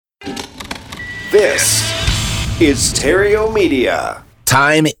This is Stereo Media.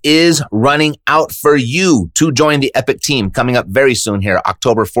 Time is running out for you to join the Epic team coming up very soon here,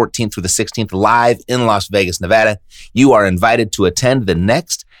 October 14th through the 16th, live in Las Vegas, Nevada. You are invited to attend the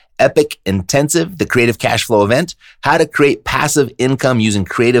next Epic Intensive, the Creative Cash Flow event, how to create passive income using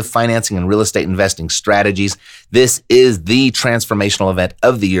creative financing and real estate investing strategies. This is the transformational event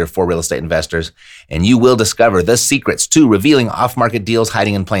of the year for real estate investors, and you will discover the secrets to revealing off-market deals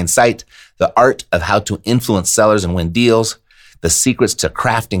hiding in plain sight, the art of how to influence sellers and win deals, the secrets to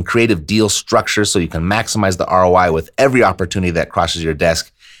crafting creative deal structures so you can maximize the ROI with every opportunity that crosses your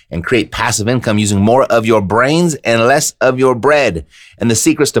desk, and create passive income using more of your brains and less of your bread, and the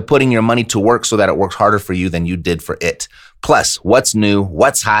secrets to putting your money to work so that it works harder for you than you did for it. Plus, what's new,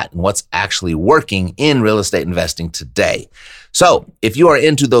 what's hot, and what's actually working in real estate investing today. So if you are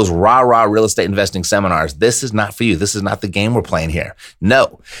into those rah-rah real estate investing seminars, this is not for you. This is not the game we're playing here.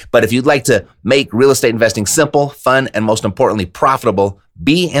 No. But if you'd like to make real estate investing simple, fun, and most importantly, profitable,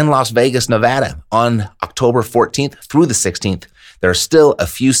 be in Las Vegas, Nevada on October 14th through the 16th. There are still a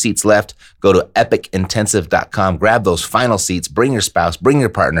few seats left. Go to epicintensive.com, grab those final seats, bring your spouse, bring your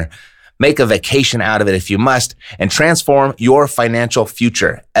partner, make a vacation out of it if you must, and transform your financial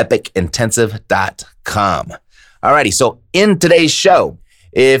future. epicintensive.com. Alrighty, so in today's show,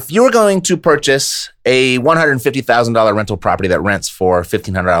 if you were going to purchase a $150,000 rental property that rents for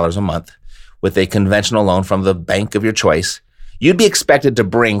 $1,500 a month with a conventional loan from the bank of your choice, you'd be expected to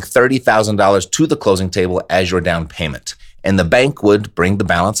bring $30,000 to the closing table as your down payment. And the bank would bring the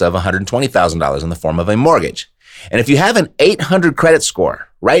balance of $120,000 in the form of a mortgage. And if you have an 800 credit score,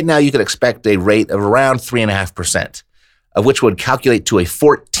 right now you could expect a rate of around 3.5%, of which would calculate to a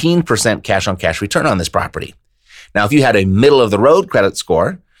 14% cash-on-cash return on this property. Now, if you had a middle-of-the-road credit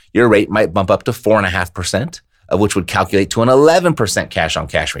score, your rate might bump up to 4.5%, of which would calculate to an 11%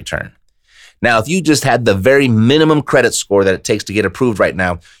 cash-on-cash return. Now, if you just had the very minimum credit score that it takes to get approved right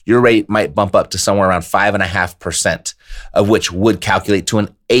now, your rate might bump up to somewhere around 5.5%, of which would calculate to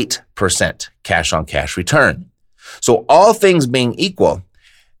an 8% cash-on-cash return. So all things being equal,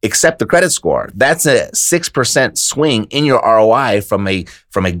 except the credit score, that's a 6% swing in your ROI from a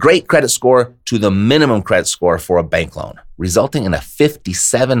great credit score to the minimum credit score for a bank loan, resulting in a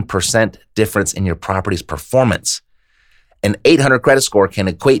 57% difference in your property's performance. An 800 credit score can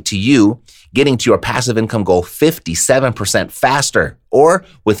equate to you getting to your passive income goal 57% faster, or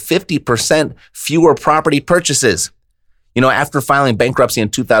with 50% fewer property purchases. You know, after filing bankruptcy in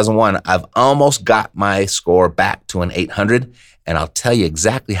 2001, I've almost got my score back to an 800, and I'll tell you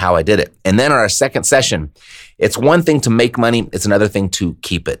exactly how I did it. And then our second session, it's one thing to make money, it's another thing to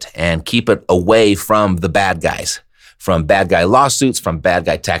keep it, and keep it away from the bad guys, from bad guy lawsuits, from bad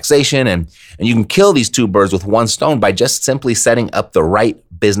guy taxation, and you can kill these two birds with one stone by just simply setting up the right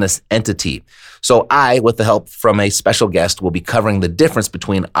business entity. So I, with the help from a special guest, will be covering the difference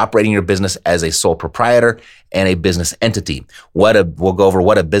between operating your business as a sole proprietor and a business entity. We'll go over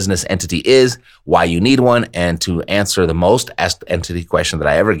what a business entity is, why you need one, and to answer the most asked entity question that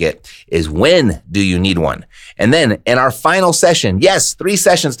I ever get is, when do you need one? And then in our final session, yes, 3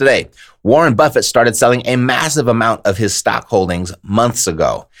 sessions today, Warren Buffett started selling a massive amount of his stock holdings months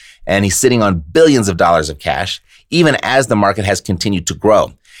ago, and he's sitting on billions of dollars of cash, even as the market has continued to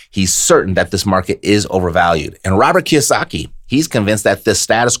grow. He's certain that this market is overvalued. And Robert Kiyosaki, he's convinced that this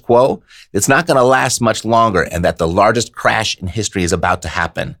status quo, it's not going to last much longer, and that the largest crash in history is about to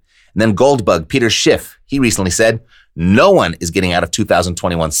happen. And then Goldbug, Peter Schiff, he recently said, no one is getting out of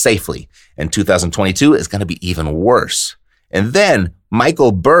 2021 safely, and 2022 is going to be even worse. And then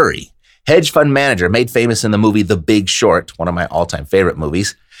Michael Burry, hedge fund manager made famous in the movie The Big Short, one of my all-time favorite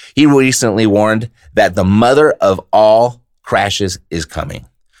movies, he recently warned that the mother of all crashes is coming.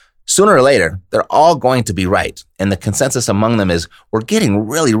 Sooner or later, they're all going to be right, and the consensus among them is we're getting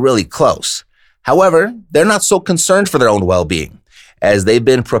really, really close. However, they're not so concerned for their own well-being, as they've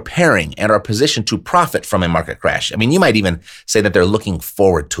been preparing and are positioned to profit from a market crash. I mean, you might even say that they're looking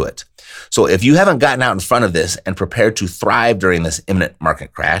forward to it. So if you haven't gotten out in front of this and prepared to thrive during this imminent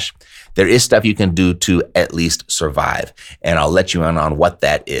market crash, there is stuff you can do to at least survive. And I'll let you in on what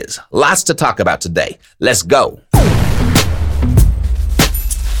that is. Lots to talk about today. Let's go.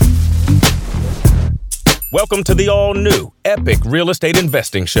 Welcome to the all-new Epic Real Estate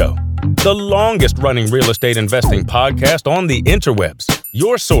Investing Show, the longest-running real estate investing podcast on the interwebs.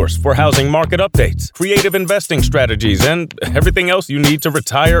 Your source for housing market updates, creative investing strategies, and everything else you need to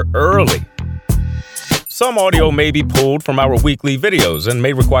retire early. Some audio may be pulled from our weekly videos and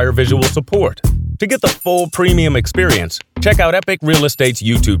may require visual support. To get the full premium experience, check out Epic Real Estate's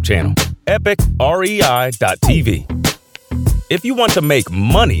YouTube channel, epicrei.tv. If you want to make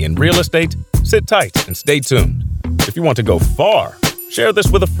money in real estate, Sit tight and stay tuned. If you want to go far, share this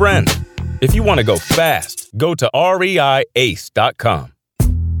with a friend. If you want to go fast, go to reiace.com.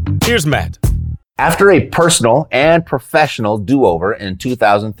 Here's Matt. After a personal and professional do-over in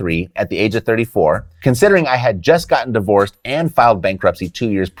 2003 at the age of 34, considering I had just gotten divorced and filed bankruptcy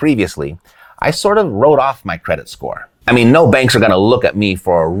 2 years previously, I sort of wrote off my credit score. I mean, no banks are going to look at me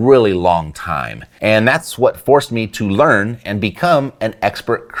for a really long time. And that's what forced me to learn and become an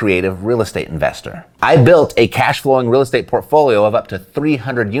expert creative real estate investor. I built a cash flowing real estate portfolio of up to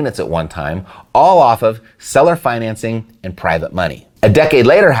 300 units at one time, all off of seller financing and private money. A decade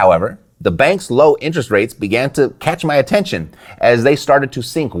later, however, the bank's low interest rates began to catch my attention as they started to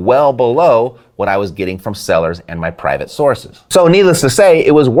sink well below what I was getting from sellers and my private sources. So needless to say,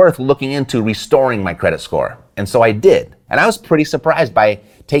 it was worth looking into restoring my credit score. And so I did. And I was pretty surprised by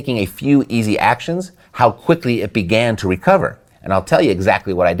taking a few easy actions, how quickly it began to recover. And I'll tell you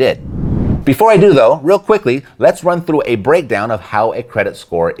exactly what I did. Before I do though, real quickly, let's run through a breakdown of how a credit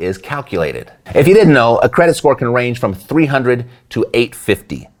score is calculated. If you didn't know, a credit score can range from 300 to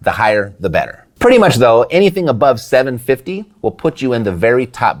 850. The higher, the better. Pretty much though, anything above 750 will put you in the very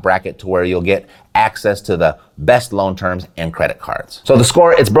top bracket to where you'll get access to the best loan terms and credit cards. So the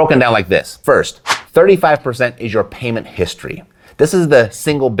score, it's broken down like this. First, 35% is your payment history. This is the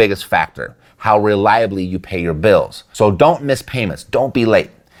single biggest factor, how reliably you pay your bills. So don't miss payments, don't be late.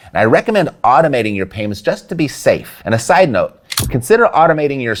 And I recommend automating your payments just to be safe. And a side note, consider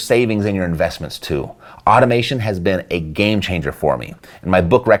automating your savings and your investments too. Automation has been a game changer for me. And my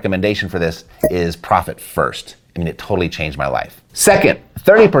book recommendation for this is Profit First. I mean, it totally changed my life. Second,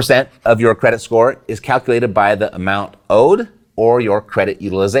 30% of your credit score is calculated by the amount owed or your credit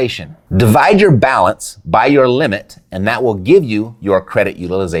utilization. Divide your balance by your limit, and that will give you your credit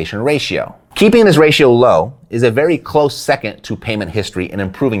utilization ratio. Keeping this ratio low is a very close second to payment history in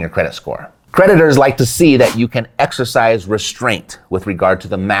improving your credit score. Creditors like to see that you can exercise restraint with regard to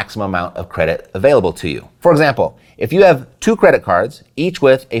the maximum amount of credit available to you. For example, if you have 2 credit cards, each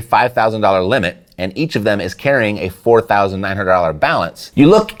with a $5,000 limit, and each of them is carrying a $4,900 balance, you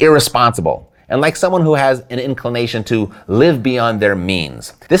look irresponsible and like someone who has an inclination to live beyond their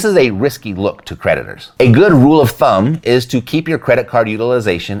means. This is a risky look to creditors. A good rule of thumb is to keep your credit card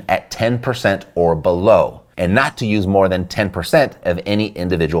utilization at 10% or below, and not to use more than 10% of any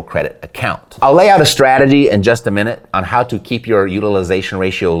individual credit account. I'll lay out a strategy in just a minute on how to keep your utilization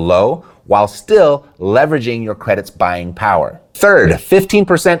ratio low while still leveraging your credit's buying power. Third,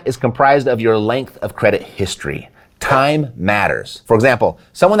 15% is comprised of your length of credit history. Time matters. For example,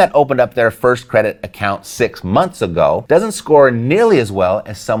 someone that opened up their first credit account 6 months ago doesn't score nearly as well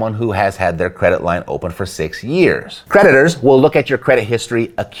as someone who has had their credit line open for 6 years. Creditors will look at your credit history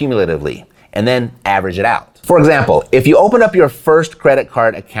accumulatively and then average it out. For example, if you open up your first credit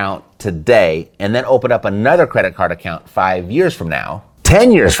card account today and then open up another credit card account 5 years from now,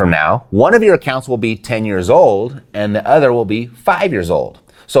 10 years from now, one of your accounts will be 10 years old and the other will be 5 years old.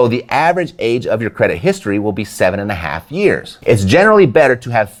 So the average age of your credit history will be 7.5 years. It's generally better to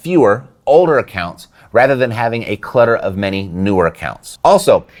have fewer older accounts rather than having a clutter of many newer accounts.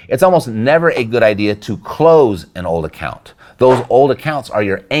 Also, it's almost never a good idea to close an old account. Those old accounts are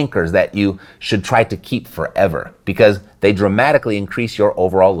your anchors that you should try to keep forever because they dramatically increase your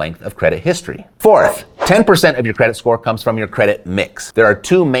overall length of credit history. Fourth, 10% of your credit score comes from your credit mix. There are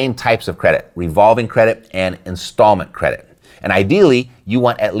 2 main types of credit, revolving credit and installment credit. And ideally, you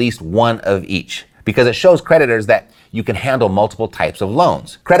want at least one of each because it shows creditors that you can handle multiple types of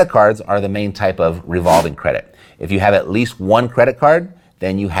loans. Credit cards are the main type of revolving credit. If you have at least one credit card,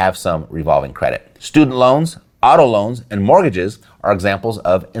 then you have some revolving credit. Student loans, auto loans, and mortgages are examples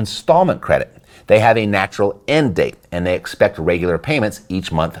of installment credit. They have a natural end date and they expect regular payments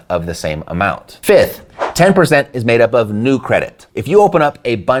each month of the same amount. Fifth, 10% is made up of new credit. If you open up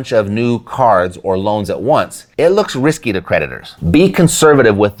a bunch of new cards or loans at once, it looks risky to creditors. Be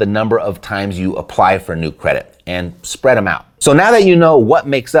conservative with the number of times you apply for new credit and spread them out. So now that you know what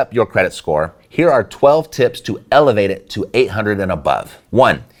makes up your credit score, here are 12 tips to elevate it to 800 and above.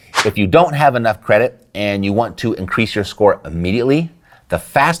 1, if you don't have enough credit and you want to increase your score immediately, the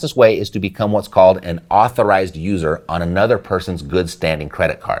fastest way is to become what's called an authorized user on another person's good standing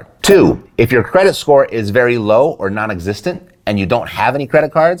credit card. 2, if your credit score is very low or non-existent and you don't have any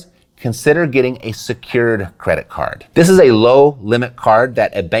credit cards, consider getting a secured credit card. This is a low limit card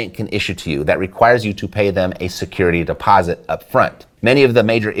that a bank can issue to you that requires you to pay them a security deposit up front. Many of the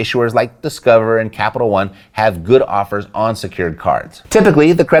major issuers like Discover and Capital One have good offers on secured cards.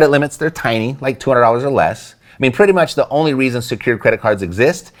 Typically, the credit limits, they're tiny, like $200 or less. I mean, pretty much the only reason secured credit cards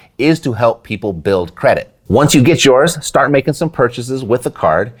exist is to help people build credit. Once you get yours, start making some purchases with the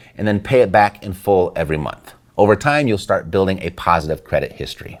card and then pay it back in full every month. Over time, you'll start building a positive credit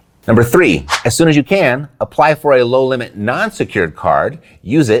history. Number 3, as soon as you can, apply for a low-limit non-secured card,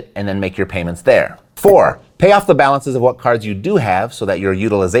 use it, and then make your payments there. 4, pay off the balances of what cards you do have so that your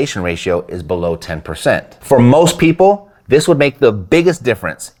utilization ratio is below 10%. For most people, this would make the biggest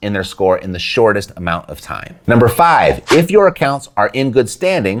difference in their score in the shortest amount of time. Number 5, if your accounts are in good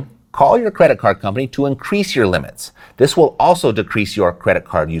standing, call your credit card company to increase your limits. This will also decrease your credit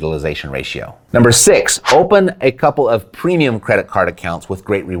card utilization ratio. Number 6, open a couple of premium credit card accounts with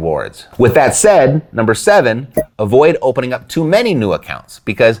great rewards. With that said, number 7, avoid opening up too many new accounts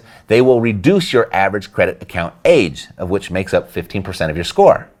because they will reduce your average credit account age, of which makes up 15% of your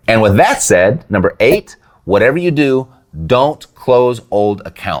score. And with that said, number 8, whatever you do, don't close old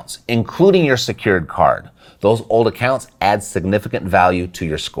accounts, including your secured card. Those old accounts add significant value to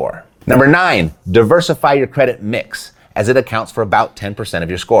your score. Number 9, diversify your credit mix as it accounts for about 10% of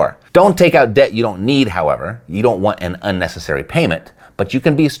your score. Don't take out debt you don't need, however. You don't want an unnecessary payment, but you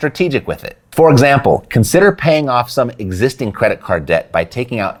can be strategic with it. For example, consider paying off some existing credit card debt by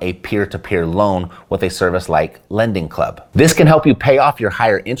taking out a peer-to-peer loan with a service like Lending Club. This can help you pay off your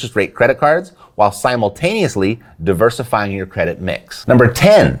higher interest rate credit cards while simultaneously diversifying your credit mix. Number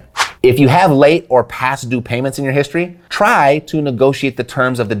 10, if you have late or past due payments in your history, try to negotiate the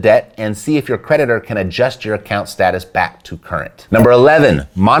terms of the debt and see if your creditor can adjust your account status back to current. Number 11,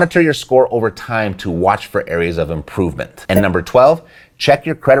 monitor your score over time to watch for areas of improvement. And number 12, check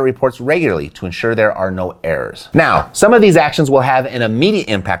your credit reports regularly to ensure there are no errors. Now, some of these actions will have an immediate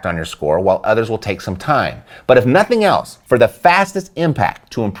impact on your score while others will take some time. But if nothing else, for the fastest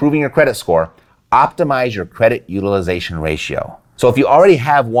impact to improving your credit score, optimize your credit utilization ratio. So if you already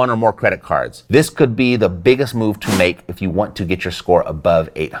have one or more credit cards, this could be the biggest move to make if you want to get your score above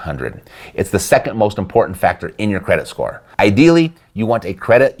 800. It's the second most important factor in your credit score. Ideally, you want a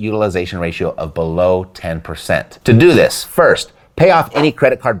credit utilization ratio of below 10%. To do this, first, pay off any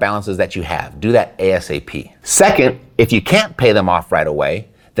credit card balances that you have. Do that ASAP. Second, if you can't pay them off right away,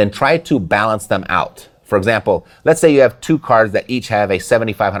 then try to balance them out. For example, let's say you have 2 cards that each have a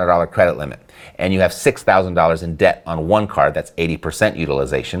 $7,500 credit limit, and you have $6,000 in debt on one card, that's 80%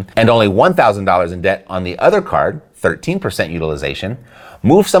 utilization, and only $1,000 in debt on the other card, 13% utilization.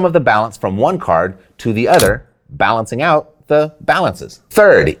 Move some of the balance from one card to the other, balancing out the balances.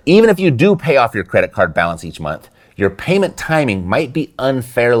 Third, even if you do pay off your credit card balance each month, your payment timing might be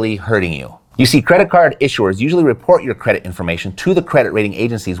unfairly hurting you. You see, credit card issuers usually report your credit information to the credit rating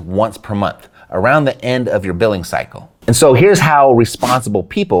agencies once per month, around the end of your billing cycle. And so here's how responsible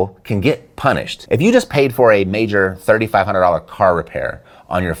people can get punished. If you just paid for a major $3,500 car repair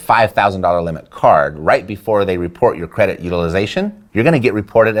on your $5,000 limit card right before they report your credit utilization, you're going to get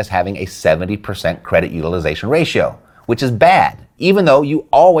reported as having a 70% credit utilization ratio, which is bad, even though you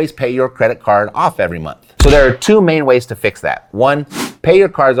always pay your credit card off every month. So there are 2 main ways to fix that. 1, pay your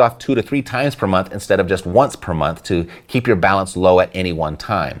cards off 2 to 3 times per month instead of just once per month to keep your balance low at any one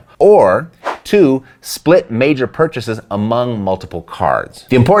time. Or 2, split major purchases among multiple cards.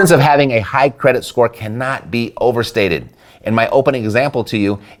 The importance of having a high credit score cannot be overstated. In my opening example to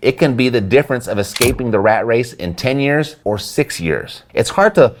you, it can be the difference of escaping the rat race in 10 years or 6 years. It's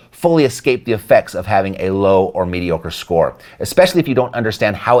hard to fully escape the effects of having a low or mediocre score, especially if you don't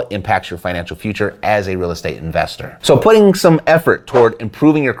understand how it impacts your financial future as a real estate investor. So putting some effort toward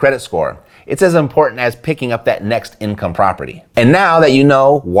improving your credit score, it's as important as picking up that next income property. And now that you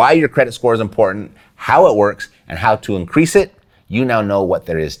know why your credit score is important, how it works, and how to increase it, you now know what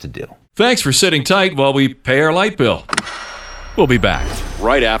there is to do. Thanks for sitting tight while we pay our light bill. We'll be back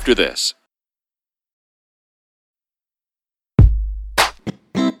right after this.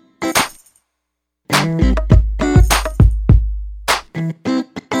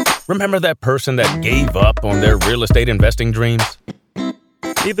 Remember that person that gave up on their real estate investing dreams?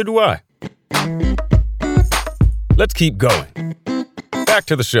 Neither do I. Let's keep going. Back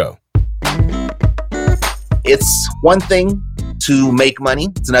to the show. It's one thing to make money.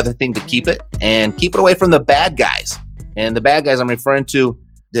 It's another thing to keep it, and keep it away from the bad guys. And the bad guys I'm referring to,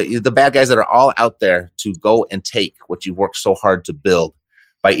 the bad guys that are all out there to go and take what you've worked so hard to build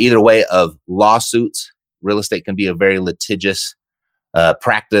by either way of lawsuits. Real estate can be a very litigious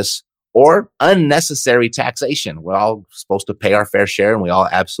practice, or unnecessary taxation. We're all supposed to pay our fair share, and we all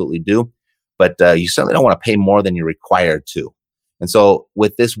absolutely do. But you certainly don't want to pay more than you're required to. And so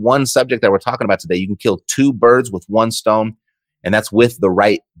with this one subject that we're talking about today, you can kill 2 birds with 1 stone, and that's with the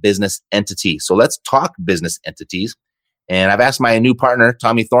right business entity. So let's talk business entities. And I've asked my new partner,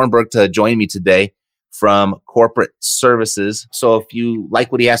 Tommy Thornburg, to join me today from Corporate Services. So if you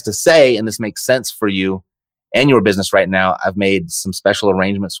like what he has to say and this makes sense for you, and your business right now, I've made some special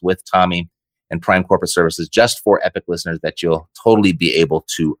arrangements with Tommy and Prime Corporate Services just for Epic listeners that you'll totally be able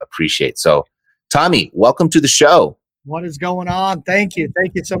to appreciate. So, Tommy, welcome to the show. What is going on? Thank you.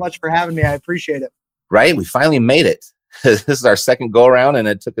 Thank you so much for having me. I appreciate it. Right? We finally made it. This is our second go around, and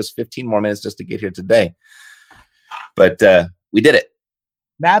it took us 15 more minutes just to get here today. But we did it.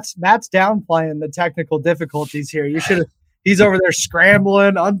 Matt's downplaying the technical difficulties here. He's over there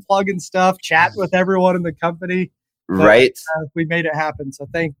scrambling, unplugging stuff, chatting with everyone in the company. Right. We made it happen. So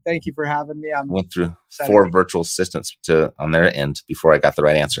thank you for having me. I went through 4 virtual assistants on their end before I got the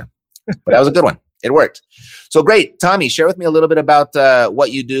right answer. But that was a good one. It worked. So great. Tommy, share with me a little bit about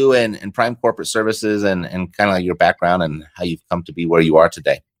what you do in Prime Corporate Services and kind of like your background and how you've come to be where you are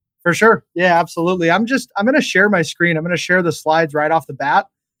today. For sure. Yeah, absolutely. I'm going to share my screen. I'm going to share the slides right off the bat.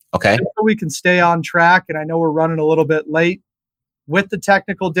 Okay. So we can stay on track. And I know we're running a little bit late with the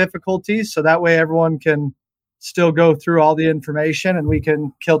technical difficulties. So that way everyone can still go through all the information and we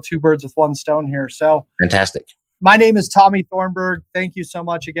can kill 2 birds with 1 stone here. So fantastic. My name is Tommy Thornburg. Thank you so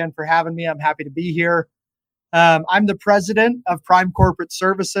much again for having me. I'm happy to be here. I'm the president of Prime Corporate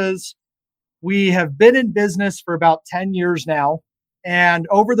Services. We have been in business for about 10 years now. And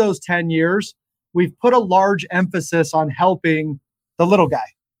over those 10 years, we've put a large emphasis on helping the little guy,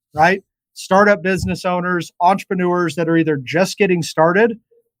 right? Startup business owners, entrepreneurs that are either just getting started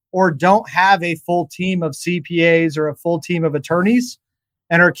or don't have a full team of CPAs or a full team of attorneys,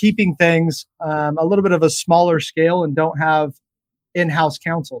 and are keeping things a little bit of a smaller scale and don't have in-house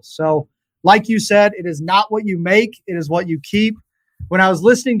counsel. So like you said, it is not what you make, it is what you keep. When I was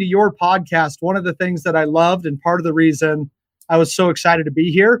listening to your podcast, one of the things that I loved, and part of the reason I was so excited to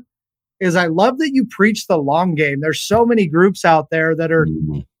be here, is I love that you preach the long game. There's so many groups out there that are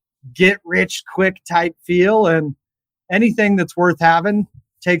get rich quick type feel, and anything that's worth having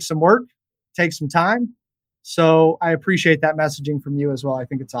takes some work, takes some time. So I appreciate that messaging from you as well. I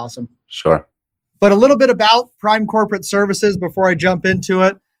think it's awesome. Sure. But a little bit about Prime Corporate Services before I jump into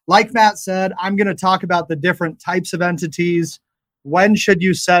it. Like Matt said, I'm going to talk about the different types of entities. When should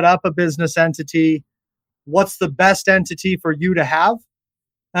you set up a business entity? What's the best entity for you to have?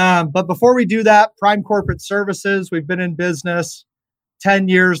 But before we do that, Prime Corporate Services, we've been in business 10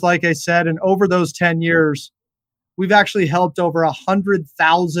 years, like I said, and over those 10 years, we've actually helped over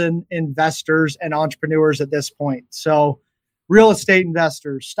 100,000 investors and entrepreneurs at this point. So real estate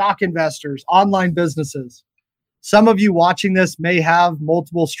investors, stock investors, online businesses. Some of you watching this may have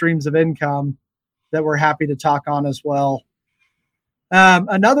multiple streams of income that we're happy to talk on as well.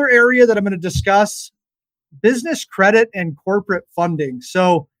 Another area that I'm going to discuss, business credit and corporate funding.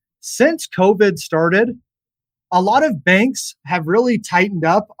 So since COVID started, a lot of banks have really tightened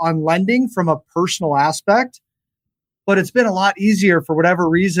up on lending from a personal aspect. But it's been a lot easier for whatever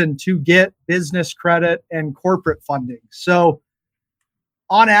reason to get business credit and corporate funding. So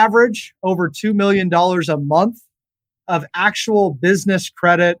on average, over $2 million a month of actual business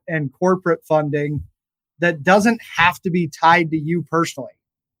credit and corporate funding that doesn't have to be tied to you personally,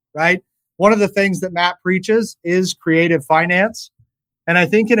 right? One of the things that Matt preaches is creative finance. And I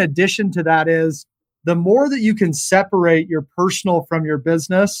think in addition to that is the more that you can separate your personal from your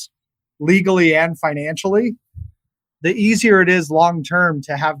business legally and financially, the easier it is long-term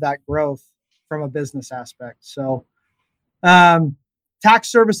to have that growth from a business aspect. So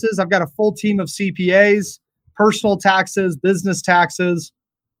tax services, I've got a full team of CPAs, personal taxes, business taxes.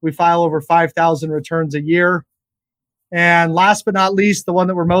 We file over 5,000 returns a year. And last but not least, the one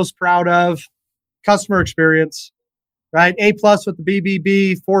that we're most proud of, customer experience, right? A+ with the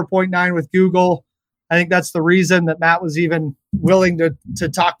BBB, 4.9 with Google. I think that's the reason that Matt was even willing to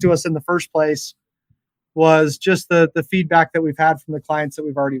talk to us in the first place, was just the feedback that we've had from the clients that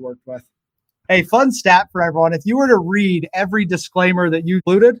we've already worked with. Hey, fun stat for everyone. If you were to read every disclaimer that you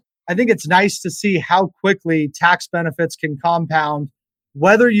included, I think it's nice to see how quickly tax benefits can compound,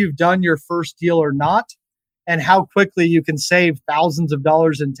 whether you've done your first deal or not, and how quickly you can save thousands of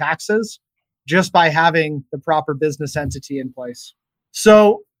dollars in taxes just by having the proper business entity in place.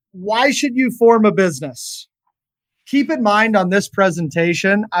 So why should you form a business? Keep in mind on this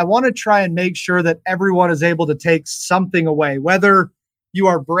presentation, I want to try and make sure that everyone is able to take something away, whether you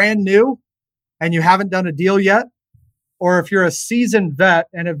are brand new and you haven't done a deal yet, or if you're a seasoned vet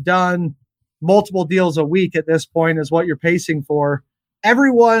and have done multiple deals a week at this point is what you're pacing for.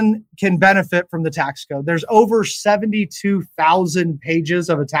 Everyone can benefit from the tax code. There's over 72,000 pages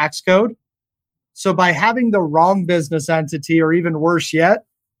of a tax code. So by having the wrong business entity, or even worse yet,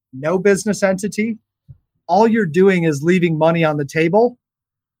 no business entity, all you're doing is leaving money on the table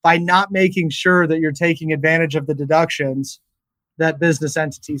by not making sure that you're taking advantage of the deductions that business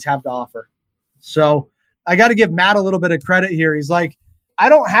entities have to offer. So I got to give Matt a little bit of credit here. He's like, I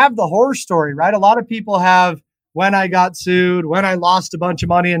don't have the horror story, right? A lot of people have when I got sued, when I lost a bunch of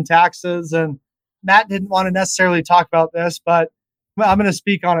money in taxes. And Matt didn't want to necessarily talk about this, but I'm going to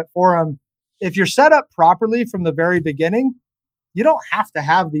speak on it for him. If you're set up properly from the very beginning, you don't have to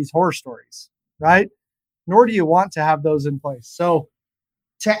have these horror stories, right? Nor do you want to have those in place. So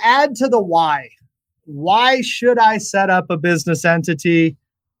to add to the why should I set up a business entity?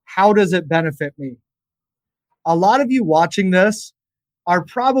 How does it benefit me? A lot of you watching this are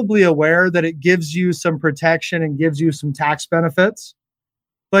probably aware that it gives you some protection and gives you some tax benefits.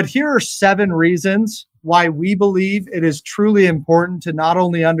 But here are 7 reasons why we believe it is truly important to not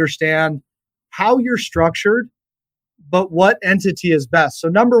only understand how you're structured, but what entity is best. So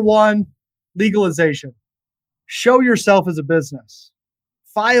number 1, legalization. Show yourself as a business.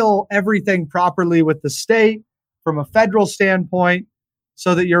 File everything properly with the state from a federal standpoint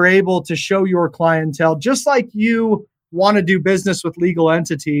so that you're able to show your clientele, just like you want to do business with legal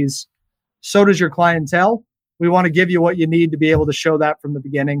entities, so does your clientele. We want to give you what you need to be able to show that from the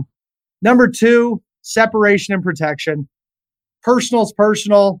beginning. Number 2, separation and protection. Personal is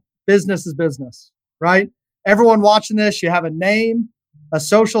personal, business is business, right? Everyone watching this, you have a name, a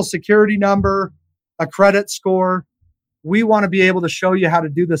social security number, a credit score. We want to be able to show you how to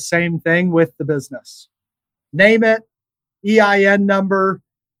do the same thing with the business. Name it, EIN number,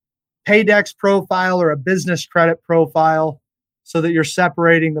 Paydex profile, or a business credit profile so that you're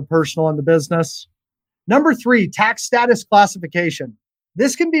separating the personal and the business. Number 3, tax status classification.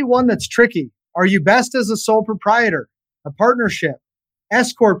 This can be one that's tricky. Are you best as a sole proprietor, a partnership,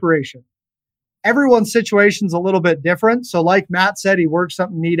 S corporation? Everyone's situation's a little bit different. So like Matt said, he worked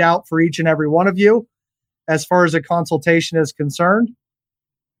something neat out for each and every one of you as far as a consultation is concerned.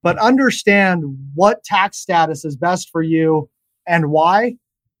 But understand what tax status is best for you and why.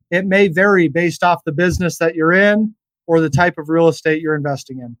 It may vary based off the business that you're in or the type of real estate you're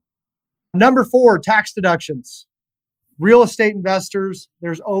investing in. Number 4, tax deductions. Real estate investors,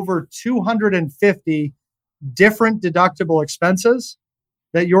 there's over 250 different deductible expenses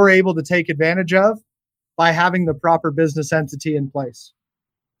that you're able to take advantage of by having the proper business entity in place.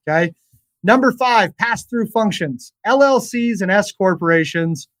 Okay. Number 5, pass-through functions. LLCs and S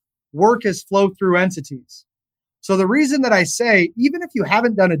corporations work as flow-through entities. So the reason that I say, even if you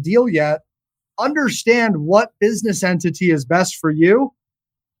haven't done a deal yet, understand what business entity is best for you,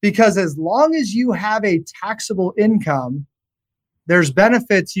 because as long as you have a taxable income, there's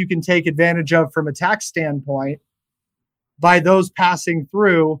benefits you can take advantage of from a tax standpoint by those passing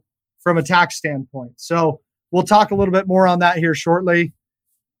through from a tax standpoint. So we'll talk a little bit more on that here shortly.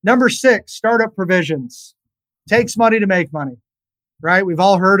 Number 6, startup provisions. Takes money to make money, right? We've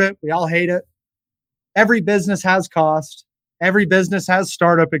all heard it. We all hate it. Every business has cost. Every business has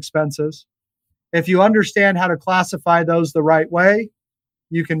startup expenses. If you understand how to classify those the right way,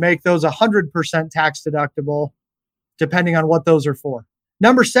 you can make those 100% tax deductible, depending on what those are for.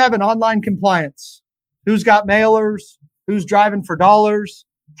 Number 7, online compliance. Who's got mailers? Who's driving for dollars?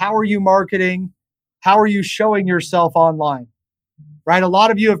 How are you marketing? How are you showing yourself online? Right? A lot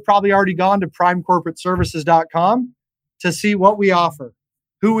of you have probably already gone to primecorporateservices.com to see what we offer,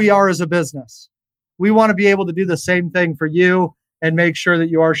 who we are as a business. We want to be able to do the same thing for you and make sure that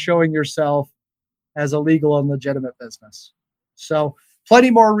you are showing yourself as a legal and legitimate business. So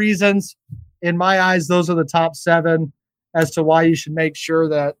plenty more reasons. In my eyes, those are the top 7 as to why you should make sure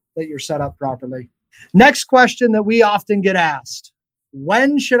that you're set up properly. Next question that we often get asked: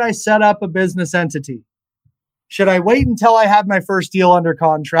 when should I set up a business entity? Should I wait until I have my first deal under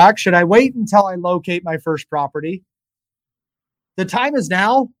contract? Should I wait until I locate my first property? The time is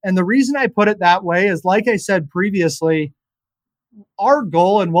now. And the reason I put it that way is, like I said previously, our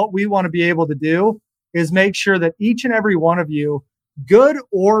goal and what we want to be able to do is make sure that each and every one of you, good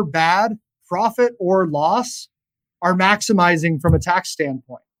or bad, profit or loss, are maximizing from a tax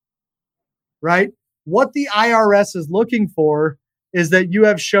standpoint, right? What the IRS is looking for is that you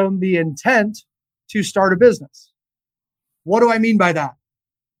have shown the intent to start a business. What do I mean by that?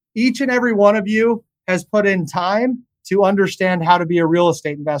 Each and every one of you has put in time to understand how to be a real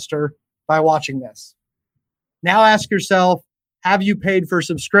estate investor by watching this. Now ask yourself, have you paid for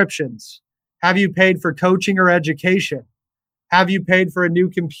subscriptions? Have you paid for coaching or education? Have you paid for a new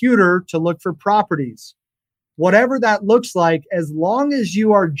computer to look for properties? Whatever that looks like, as long as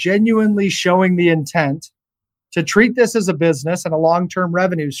you are genuinely showing the intent to treat this as a business and a long-term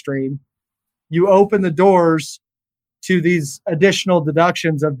revenue stream, you open the doors to these additional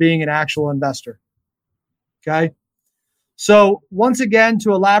deductions of being an actual investor. Okay. So once again,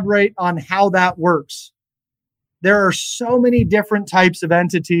 to elaborate on how that works, there are so many different types of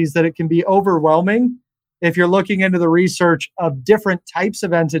entities that it can be overwhelming if you're looking into the research of different types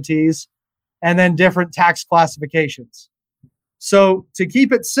of entities and then different tax classifications. So to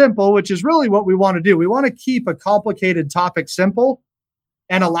keep it simple, which is really what we want to do, we want to keep a complicated topic simple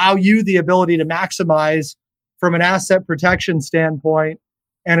and allow you the ability to maximize from an asset protection standpoint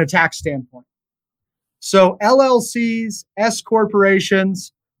and a tax standpoint. So LLCs, S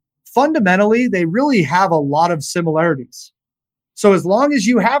corporations, fundamentally, they really have a lot of similarities. So as long as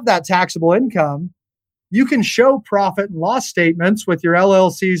you have that taxable income, you can show profit and loss statements with your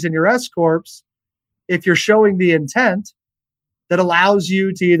LLCs and your S corps if you're showing the intent that allows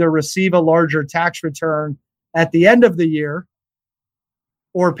you to either receive a larger tax return at the end of the year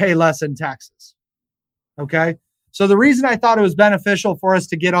or pay less in taxes. Okay? So the reason I thought it was beneficial for us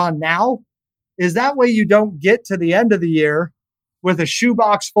to get on now is that way you don't get to the end of the year with a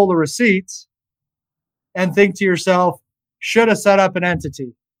shoebox full of receipts and think to yourself, should have set up an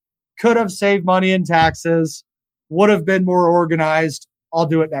entity, could have saved money in taxes, would have been more organized. I'll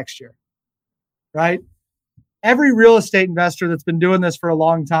do it next year, right? Every real estate investor that's been doing this for a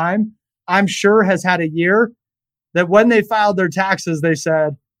long time, I'm sure has had a year that when they filed their taxes, they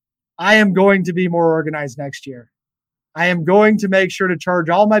said, I am going to be more organized next year. I am going to make sure to charge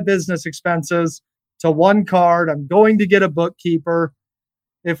all my business expenses to one card. I'm going to get a bookkeeper.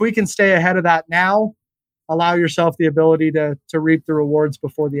 If we can stay ahead of that now, allow yourself the ability to reap the rewards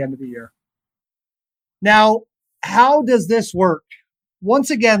before the end of the year. Now, how does this work? Once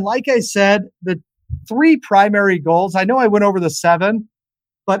again, like I said, the 3 primary goals, I know I went over the 7,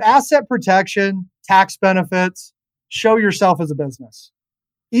 but asset protection, tax benefits, show yourself as a business.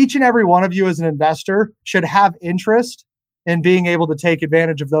 Each and every one of you as an investor should have interest in being able to take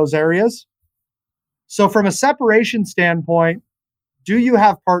advantage of those areas. So from a separation standpoint, do you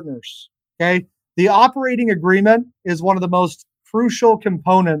have partners? Okay. The operating agreement is one of the most crucial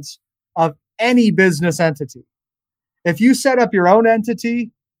components of any business entity. If you set up your own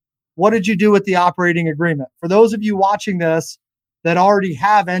entity, what did you do with the operating agreement? For those of you watching this that already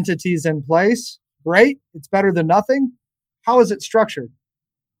have entities in place, great. It's better than nothing. How is it structured?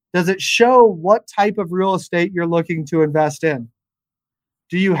 Does it show what type of real estate you're looking to invest in?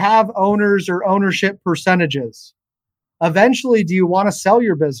 Do you have owners or ownership percentages? Eventually, do you want to sell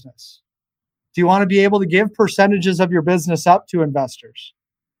your business? Do you want to be able to give percentages of your business up to investors?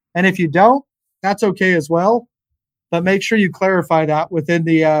 And if you don't, that's okay as well. But make sure you clarify that within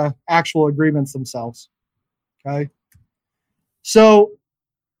the actual agreements themselves. Okay. So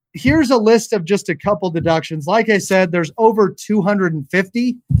here's a list of just a couple deductions. Like I said, there's over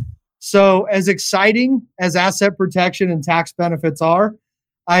 250. So as exciting as asset protection and tax benefits are,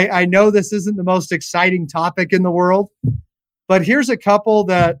 I know this isn't the most exciting topic in the world, but here's a couple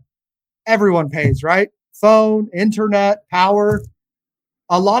that everyone pays, right? Phone, internet, power.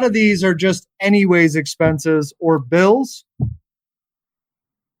 A lot of these are just anyways expenses or bills.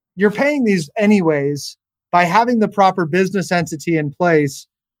 You're paying these anyways by having the proper business entity in place.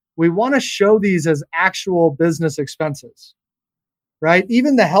 We want to show these as actual business expenses, right?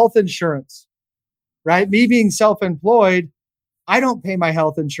 Even the health insurance, right? Me being self-employed, I don't pay my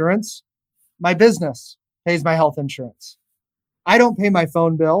health insurance. My business pays my health insurance. I don't pay my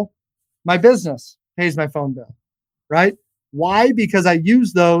phone bill. My business pays my phone bill, right? Why? Because I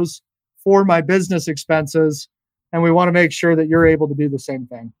use those for my business expenses, and we want to make sure that you're able to do the same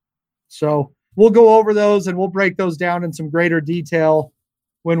thing. So we'll go over those and we'll break those down in some greater detail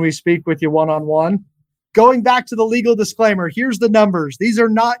when we speak with you one-on-one. Going back to the legal disclaimer, here's the numbers. These are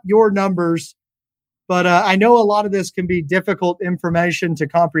not your numbers, but I know a lot of this can be difficult information to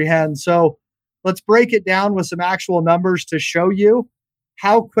comprehend. So let's break it down with some actual numbers to show you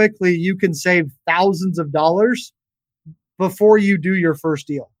how quickly you can save thousands of dollars before you do your first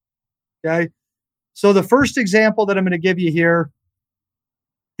deal. Okay. So the first example that I'm going to give you here,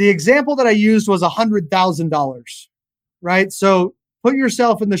 the example that I used was $100,000, right? So put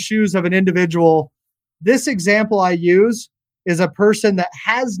yourself in the shoes of an individual. This example I use is a person that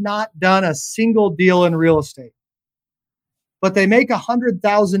has not done a single deal in real estate, but they make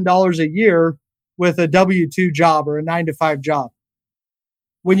 $100,000 a year with a W-2 job or a 9-to-5 job.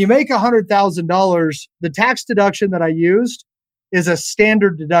 When you make $100,000, the tax deduction that I used is a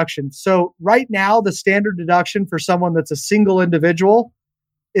standard deduction. So right now, the standard deduction for someone that's a single individual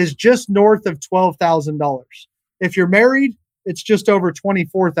is just north of $12,000. If you're married, it's just over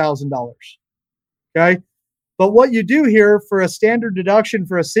 $24,000. Okay. But what you do here for a standard deduction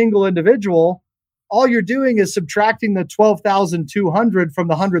for a single individual, all you're doing is subtracting the $12,200 from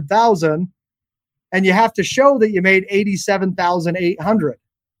the $100,000, and you have to show that you made $87,800.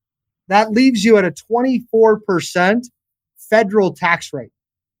 That leaves you at a 24% federal tax rate.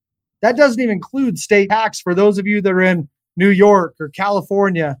 That doesn't even include state tax for those of you that are in New York or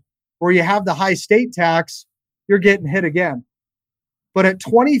California, where you have the high state tax, you're getting hit again. But at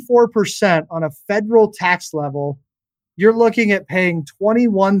 24% on a federal tax level, you're looking at paying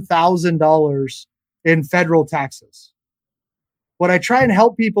 $21,000 in federal taxes. What I try and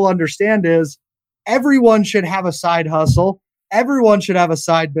help people understand is everyone should have a side hustle. Everyone should have a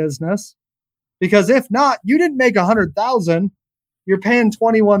side business, because if not, you didn't make 100,000. You're paying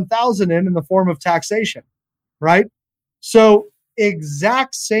 21,000 in the form of taxation, right? So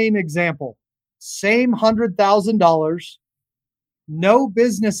exact same example, same $100,000, no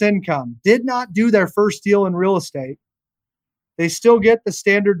business income, did not do their first deal in real estate. They still get the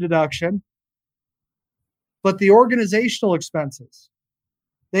standard deduction, but the organizational expenses,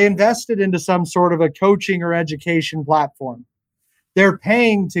 they invested into some sort of a coaching or education platform. They're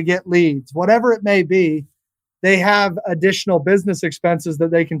paying to get leads, whatever it may be. They have additional business expenses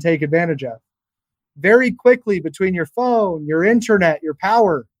that they can take advantage of. Very quickly, between your phone, your internet, your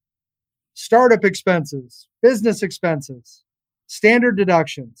power, startup expenses, business expenses, standard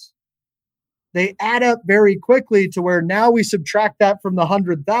deductions, they add up very quickly to where now we subtract that from the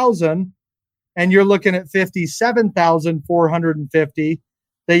 100,000 and you're looking at 57,450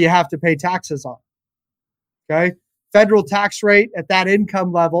 that you have to pay taxes on. Okay. Federal tax rate at that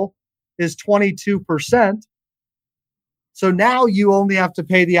income level is 22%. So now you only have to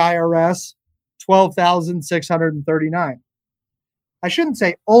pay the IRS $12,639. I shouldn't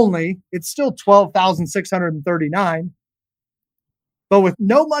say only, it's still $12,639. But with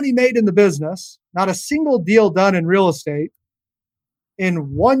no money made in the business, not a single deal done in real estate,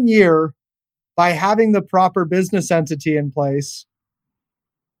 in 1 year, by having the proper business entity in place,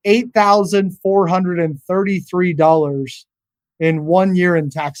 $8,433 in 1 year in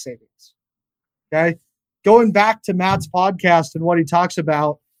tax savings. Okay. Going back to Matt's podcast and what he talks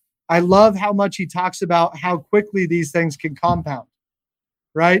about, I love how much he talks about how quickly these things can compound,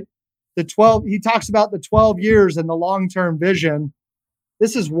 right? He talks about the 12 years and the long-term vision.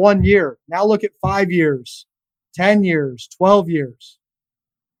 This is 1 year. Now look at 5 years, 10 years, 12 years.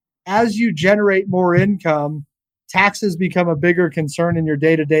 As you generate more income, taxes become a bigger concern in your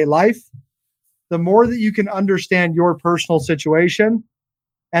day-to-day life. The more that you can understand your personal situation,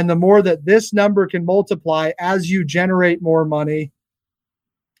 and the more that this number can multiply as you generate more money,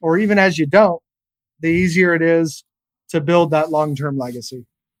 or even as you don't, the easier it is to build that long-term legacy.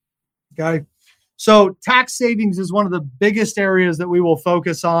 Okay. So tax savings is one of the biggest areas that we will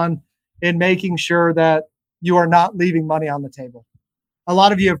focus on in making sure that you are not leaving money on the table. A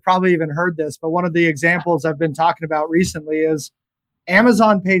lot of you have probably even heard this, but one of the examples I've been talking about recently is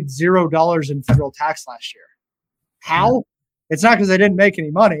Amazon paid $0 in federal tax last year. How? It's not because they didn't make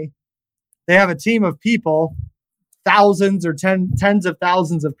any money. They have a team of people, thousands or tens of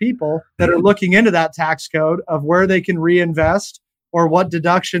thousands of people that are looking into that tax code of where they can reinvest or what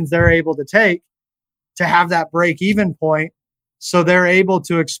deductions they're able to take to have that break-even point, so they're able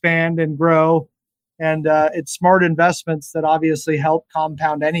to expand and grow. And it's smart investments that obviously help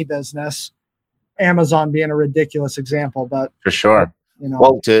compound any business. Amazon being a ridiculous example, but for sure.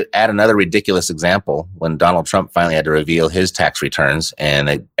 Well, to add another ridiculous example, when Donald Trump finally had to reveal his tax returns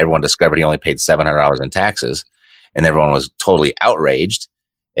and everyone discovered he only paid $700 in taxes, and everyone was totally outraged.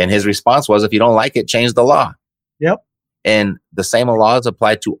 And his response was, if you don't like it, change the law. Yep. And the same laws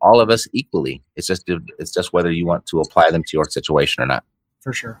apply to all of us equally. It's just whether you want to apply them to your situation or not.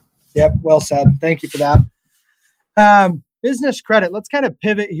 For sure. Yep. Well said. Thank you for that. Business credit. Let's kind of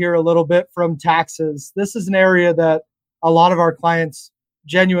pivot here a little bit from taxes. This is an area that a lot of our clients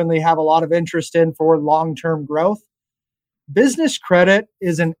genuinely have a lot of interest in for long-term growth. Business credit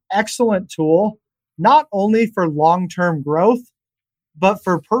is an excellent tool, not only for long-term growth, but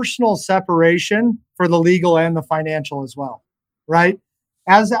for personal separation for the legal and the financial as well, right?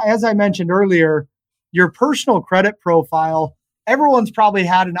 As I mentioned earlier, your personal credit profile, everyone's probably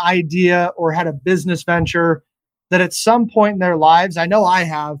had an idea or had a business venture that at some point in their lives, I know I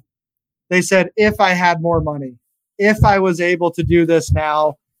have, they said, if I had more money, if I was able to do this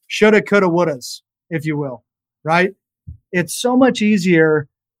now, shoulda, coulda, wouldas, if you will, right? It's so much easier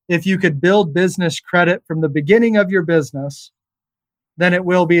if you could build business credit from the beginning of your business than it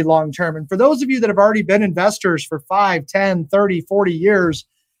will be long-term. And for those of you that have already been investors for 5, 10, 30, 40 years,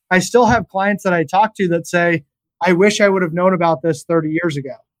 I still have clients that I talk to that say, I wish I would have known about this 30 years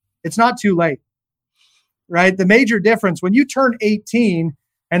ago. It's not too late, right? The major difference, when you turn 18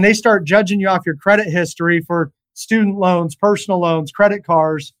 and they start judging you off your credit history for student loans, personal loans, credit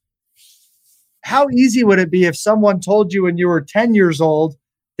cards, how easy would it be if someone told you when you were 10 years old,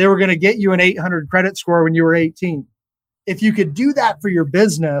 they were going to get you an 800 credit score when you were 18? If you could do that for your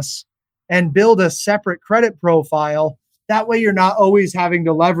business, and build a separate credit profile. That way you're not always having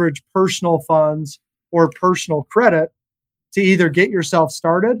to leverage personal funds or personal credit to either get yourself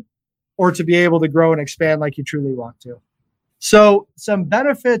started or to be able to grow and expand like you truly want to. So some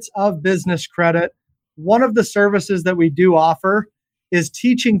benefits of business credit. One of the services that we do offer is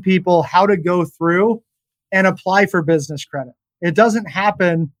teaching people how to go through and apply for business credit. It doesn't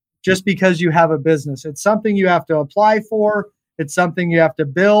happen just because you have a business. It's something you have to apply for. It's something you have to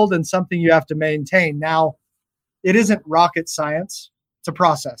build and something you have to maintain. Now, it isn't rocket science. It's a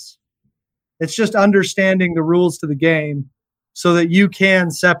process. It's just understanding the rules to the game so that you can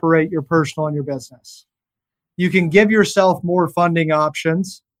separate your personal and your business. You can give yourself more funding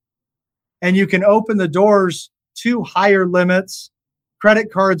options, and you can open the doors to higher limits,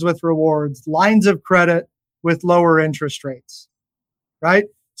 credit cards with rewards, lines of credit with lower interest rates, right?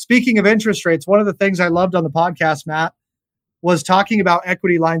 Speaking of interest rates, one of the things I loved on the podcast, Matt, was talking about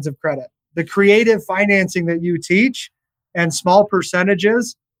equity lines of credit. The creative financing that you teach and small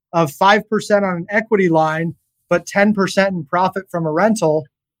percentages of 5% on an equity line, but 10% in profit from a rental.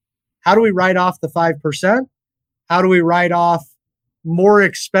 How do we write off the 5%? How do we write off more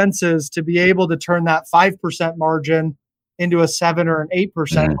expenses to be able to turn that 5% margin into a 7 or an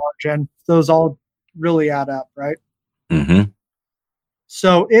 8% margin? Those all really add up, right? Mm-hmm.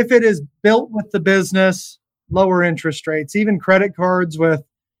 So if it is built with the business, lower interest rates, even credit cards with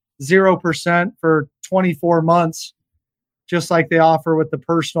 0% for 24 months, just like they offer with the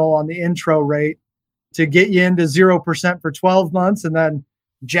personal on the intro rate to get you into 0% for 12 months and then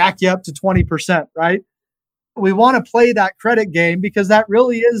jack you up to 20%, right? We want to play that credit game because that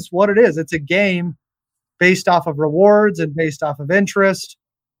really is what it is. It's a game based off of rewards and based off of interest,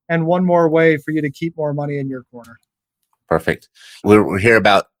 and one more way for you to keep more money in your corner. Perfect. We're here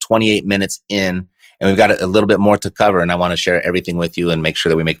about 28 minutes in, and we've got a little bit more to cover, and I want to share everything with you and make sure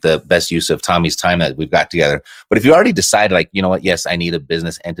that we make the best use of Tommy's time that we've got together. But if you already decided, like, you know what, yes, I need a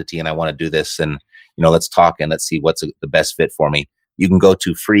business entity and I want to do this, and, you know, let's talk and let's see what's the best fit for me. You can go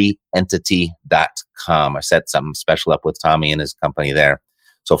to freeentity.com. I set something special up with Tommy and his company there.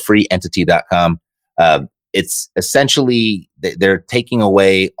 So freeentity.com. It's essentially, they're taking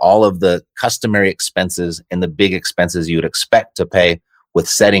away all of the customary expenses and the big expenses you would expect to pay with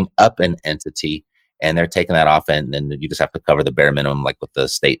setting up an entity. And they're taking that off, and then you just have to cover the bare minimum, like with the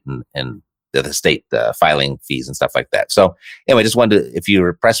state and the state filing fees and stuff like that. So anyway, just wanted to, if you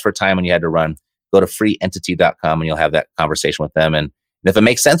were pressed for time and you had to run, go to freeentity.com and you'll have that conversation with them. And if it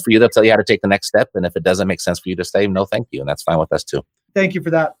makes sense for you, they'll tell you how to take the next step. And if it doesn't make sense for you, to say no, thank you. And that's fine with us too. Thank you for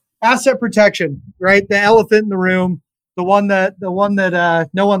that. Asset protection, right? The elephant in the room, the one that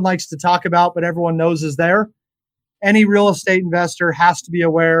no one likes to talk about, but everyone knows is there. Any real estate investor has to be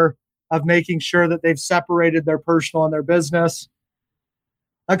aware of making sure that they've separated their personal and their business.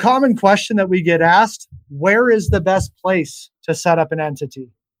 A common question that we get asked, where is the best place to set up an entity,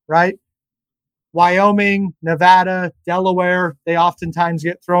 right? Wyoming, Nevada, Delaware, they oftentimes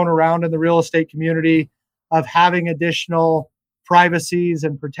get thrown around in the real estate community of having additional privacies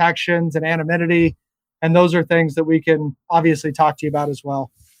and protections and anonymity. And those are things that we can obviously talk to you about as well.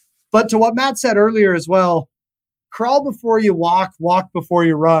 But to what Matt said earlier as well, crawl before you walk, walk before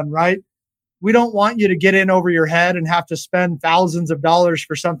you run, right? We don't want you to get in over your head and have to spend thousands of dollars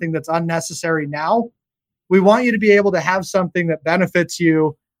for something that's unnecessary now. We want you to be able to have something that benefits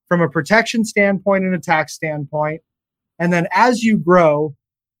you from a protection standpoint and a tax standpoint. And then as you grow,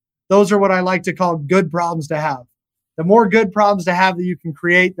 those are what I like to call good problems to have. The more good problems to have that you can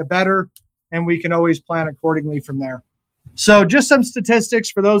create, the better. And we can always plan accordingly from there. So just some statistics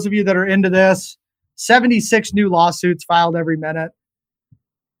for those of you that are into this. 76 new lawsuits filed every minute.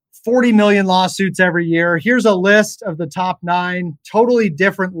 40 million lawsuits every year. Here's a list of the top 9, totally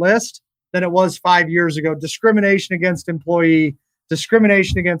different list than it was 5 years ago. Discrimination against employee,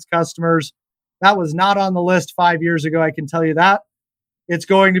 discrimination against customers. That was not on the list 5 years ago, I can tell you that. It's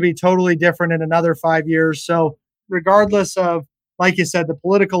going to be totally different in another 5 years. So regardless of, like you said, the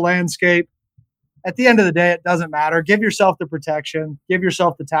political landscape, at the end of the day, it doesn't matter. Give yourself the protection, give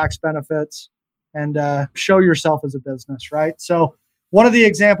yourself the tax benefits, and show yourself as a business, right? So one of the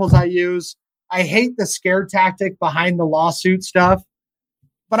examples I use, I hate the scare tactic behind the lawsuit stuff,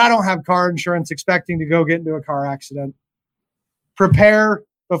 but I don't have car insurance expecting to go get into a car accident. Prepare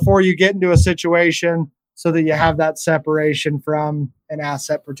before you get into a situation so that you have that separation from an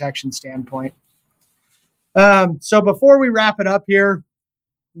asset protection standpoint. So before we wrap it up here,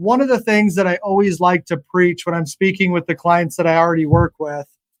 one of the things that I always like to preach when I'm speaking with the clients that I already work with,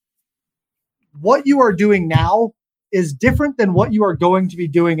 what you are doing now is different than what you are going to be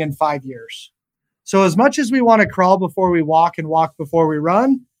doing in 5 years. So as much as we want to crawl before we walk and walk before we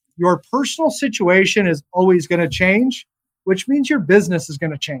run, your personal situation is always going to change, which means your business is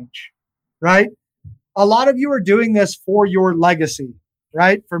going to change, right? A lot of you are doing this for your legacy,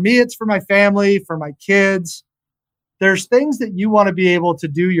 right? For me, it's for my family, for my kids. There's things that you want to be able to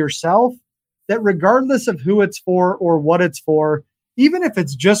do yourself that regardless of who it's for or what it's for, even if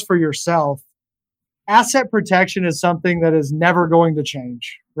it's just for yourself, asset protection is something that is never going to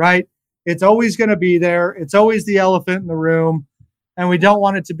change, right? It's always going to be there. It's always the elephant in the room. And we don't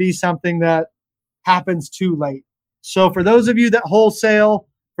want it to be something that happens too late. So for those of you that wholesale,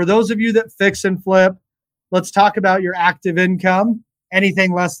 for those of you that fix and flip, let's talk about your active income,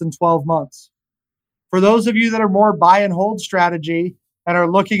 anything less than 12 months. For those of you that are more buy and hold strategy and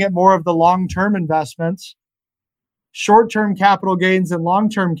are looking at more of the long-term investments, short-term capital gains and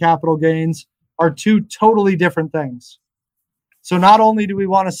long-term capital gains are two totally different things. So not only do we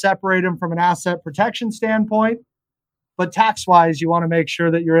want to separate them from an asset protection standpoint, but tax-wise, you want to make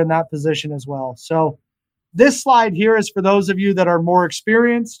sure that you're in that position as well. So this slide here is for those of you that are more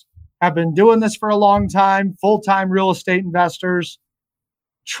experienced, have been doing this for a long time, full-time real estate investors.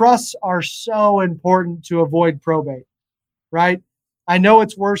 Trusts are so important to avoid probate, right? I know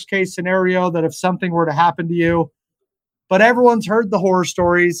it's worst case scenario that if something were to happen to you, but everyone's heard the horror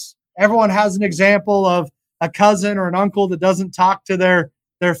stories. Everyone has an example of a cousin or an uncle that doesn't talk to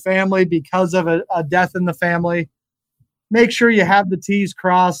their family because of a death in the family. Make sure you have the T's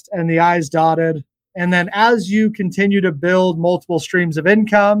crossed and the I's dotted. And then as you continue to build multiple streams of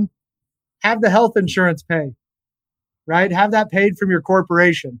income, have the health insurance pay, right? Have that paid from your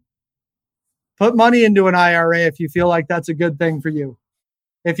corporation. Put money into an IRA if you feel like that's a good thing for you.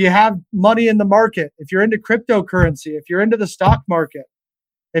 If you have money in the market, if you're into cryptocurrency, if you're into the stock market,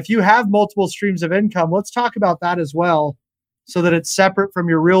 if you have multiple streams of income, let's talk about that as well so that it's separate from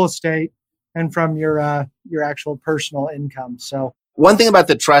your real estate and from your actual personal income. So one thing about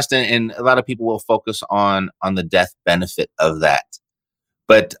the trust, and a lot of people will focus on the death benefit of that.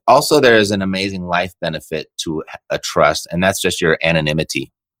 But also there is an amazing life benefit to a trust, and that's just your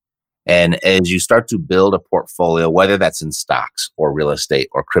anonymity. And as you start to build a portfolio, whether that's in stocks or real estate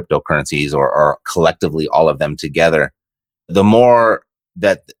or cryptocurrencies or collectively all of them together, the more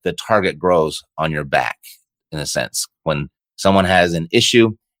that the target grows on your back, in a sense. When someone has an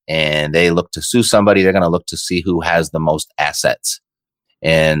issue and they look to sue somebody, they're going to look to see who has the most assets.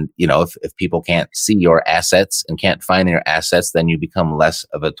 And, if people can't see your assets and can't find your assets, then you become less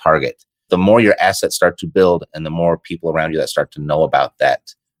of a target. The more your assets start to build and the more people around you that start to know about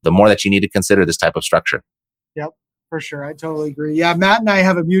that, the more that you need to consider this type of structure. Yep, for sure. I totally agree. Yeah, Matt and I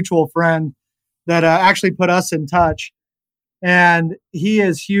have a mutual friend that actually put us in touch. And he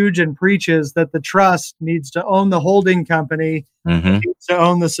is huge and preaches that the trust needs to own the holding company, needs to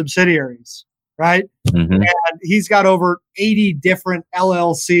own the subsidiaries, right? And he's got over 80 different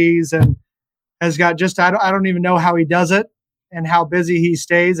LLCs and has got I don't even know how he does it and how busy he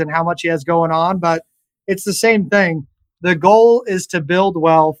stays and how much he has going on, but it's the same thing. The goal is to build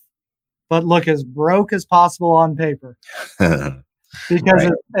wealth, but look as broke as possible on paper. Because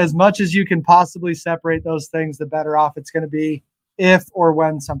right. as much as you can possibly separate those things, the better off it's going to be if or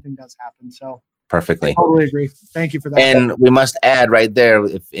when something does happen. So perfectly. I totally agree. Thank you for that. And we must add right there,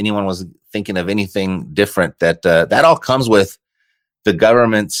 if anyone was thinking of anything different, that that all comes with the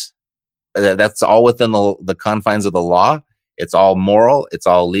government's, that's all within the confines of the law. It's all moral, it's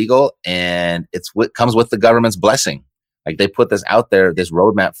all legal, and it's what comes with the government's blessing. Like they put this out there, this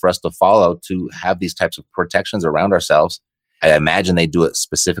roadmap for us to follow to have these types of protections around ourselves. I imagine they do it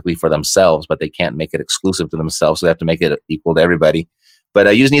specifically for themselves, but they can't make it exclusive to themselves. So they have to make it equal to everybody.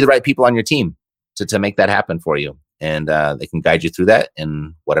 But you just need the right people on your team to make that happen for you. And they can guide you through that.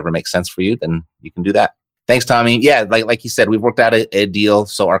 And whatever makes sense for you, then you can do that. Thanks, Tommy. Yeah, like you said, we've worked out a deal.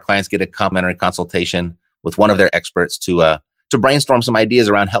 So our clients get a complimentary consultation with one of their experts to brainstorm some ideas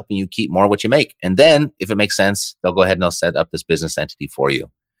around helping you keep more of what you make. And then if it makes sense, they'll go ahead and they'll set up this business entity for you.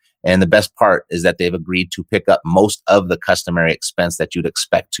 And the best part is that they've agreed to pick up most of the customary expense that you'd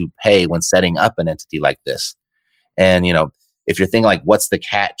expect to pay when setting up an entity like this. And, if you're thinking like, what's the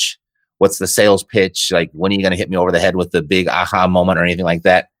catch? What's the sales pitch? Like, when are you going to hit me over the head with the big aha moment or anything like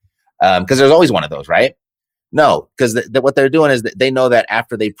that? Because there's always one of those, right? No, because what they're doing is that they know that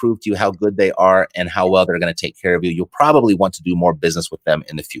after they prove to you how good they are and how well they're going to take care of you, you'll probably want to do more business with them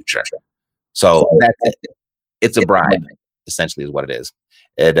in the future. So that's it. It's a bribe, essentially, is what it is.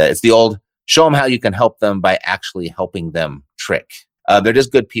 It's the old show them how you can help them by actually helping them trick. They're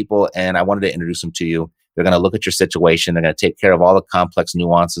just good people, and I wanted to introduce them to you. They're going to look at your situation. They're going to take care of all the complex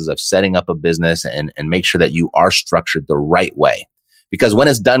nuances of setting up a business and make sure that you are structured the right way. Because when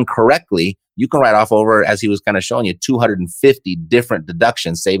it's done correctly, you can write off over, as he was kind of showing you, 250 different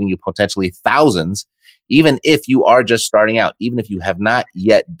deductions, saving you potentially thousands, even if you are just starting out, even if you have not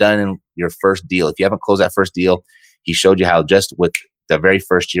yet done your first deal. If you haven't closed that first deal, he showed you how just with the very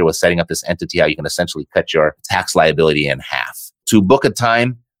first year with setting up this entity, how you can essentially cut your tax liability in half. To book a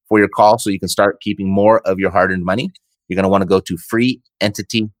time for your call so you can start keeping more of your hard-earned money, you're going to want to go to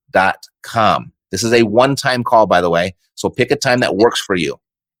freeentity.com. This is a one-time call, by the way, so pick a time that works for you.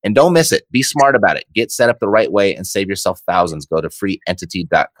 And don't miss it. Be smart about it. Get set up the right way and save yourself thousands. Go to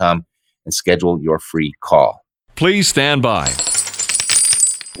freeentity.com and schedule your free call. Please stand by.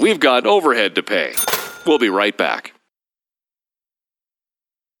 We've got overhead to pay. We'll be right back.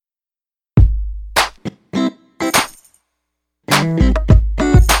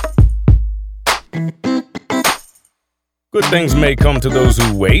 Good things may come to those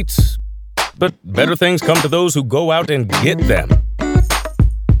who wait, but better things come to those who go out and get them.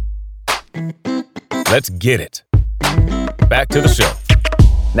 Let's get it. Back to the show.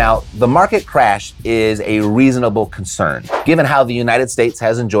 Now, the market crash is a reasonable concern, given how the United States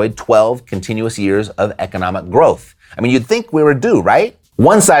has enjoyed 12 continuous years of economic growth. I mean, you'd think we were due, right?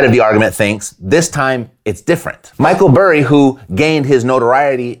 One side of the argument thinks this time it's different. Michael Burry, who gained his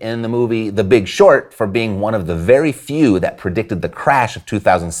notoriety in the movie The Big Short for being one of the very few that predicted the crash of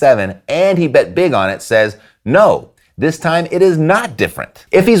 2007, and he bet big on it, says, no, this time it is not different.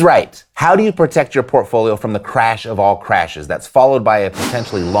 If he's right, how do you protect your portfolio from the crash of all crashes that's followed by a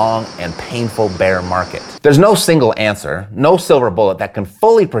potentially long and painful bear market? There's no single answer, no silver bullet that can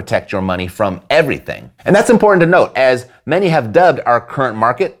fully protect your money from everything. And that's important to note, as many have dubbed our current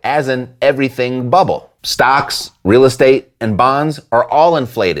market as an everything bubble. Stocks, real estate, and bonds are all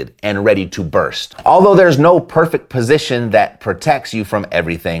inflated and ready to burst. Although there's no perfect position that protects you from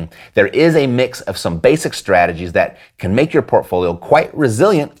everything, there is a mix of some basic strategies that can make your portfolio quite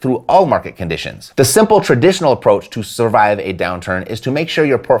resilient through all market conditions. The simple traditional approach to survive a downturn is to make sure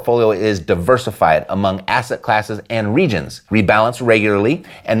your portfolio is diversified among asset classes and regions, rebalance regularly,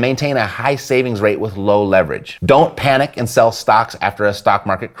 and maintain a high savings rate with low leverage. Don't panic and sell stocks after a stock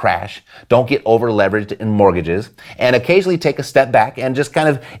market crash. Don't get over leveraged in mortgages, and occasionally take a step back and just kind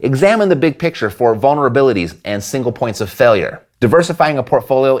of examine the big picture for vulnerabilities and single points of failure. Diversifying a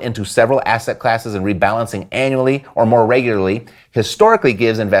portfolio into several asset classes and rebalancing annually or more regularly historically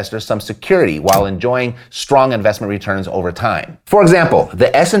gives investors some security while enjoying strong investment returns over time. For example,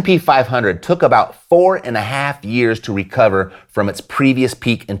 the S&P 500 took about 4.5 years to recover from its previous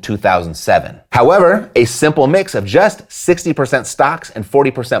peak in 2007. However, a simple mix of just 60% stocks and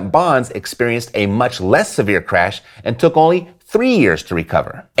 40% bonds experienced a much less severe crash and took only 3 years to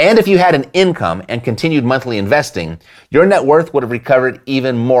recover. And if you had an income and continued monthly investing, your net worth would have recovered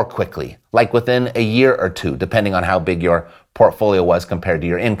even more quickly, like within a year or two, depending on how big your portfolio was compared to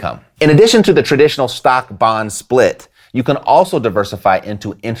your income. In addition to the traditional stock-bond split, you can also diversify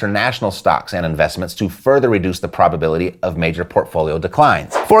into international stocks and investments to further reduce the probability of major portfolio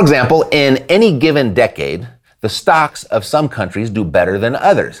declines. For example, in any given decade, the stocks of some countries do better than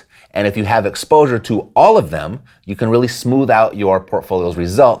others. And if you have exposure to all of them, you can really smooth out your portfolio's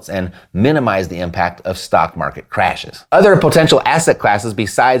results and minimize the impact of stock market crashes. Other potential asset classes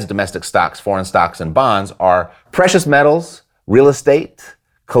besides domestic stocks, foreign stocks, and bonds are precious metals, real estate,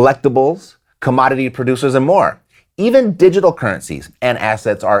 collectibles, commodity producers, and more. Even digital currencies and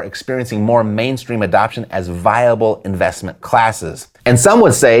assets are experiencing more mainstream adoption as viable investment classes. And some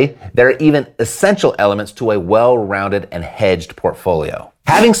would say they're even essential elements to a well-rounded and hedged portfolio.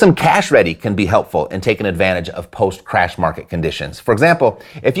 Having some cash ready can be helpful in taking advantage of post-crash market conditions. For example,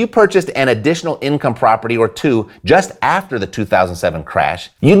 if you purchased an additional income property or two just after the 2007 crash,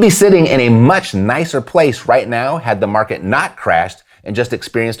 you'd be sitting in a much nicer place right now had the market not crashed and just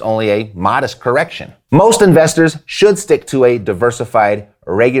experienced only a modest correction. Most investors should stick to a diversified,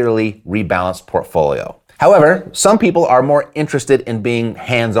 regularly rebalanced portfolio. However, some people are more interested in being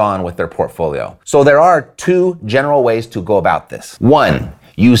hands-on with their portfolio. So there are two general ways to go about this. One,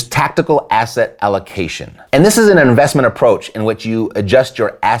 use tactical asset allocation. And this is an investment approach in which you adjust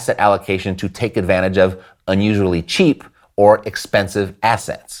your asset allocation to take advantage of unusually cheap or expensive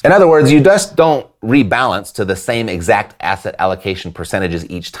assets. In other words, you just don't rebalance to the same exact asset allocation percentages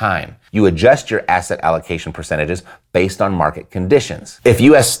each time. You adjust your asset allocation percentages based on market conditions. If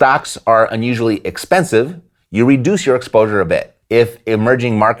US stocks are unusually expensive, you reduce your exposure a bit. If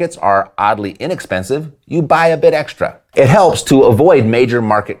emerging markets are oddly inexpensive, you buy a bit extra. It helps to avoid major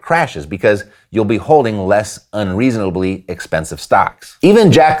market crashes because you'll be holding less unreasonably expensive stocks.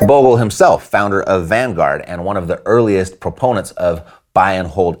 Even Jack Bogle himself, founder of Vanguard and one of the earliest proponents of buy and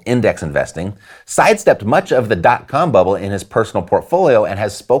hold index investing, sidestepped much of the dot-com bubble in his personal portfolio and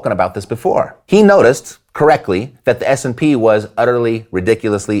has spoken about this before. He noticed, correctly, that the S&P was utterly,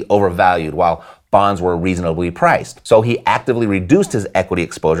 ridiculously overvalued while bonds were reasonably priced. So he actively reduced his equity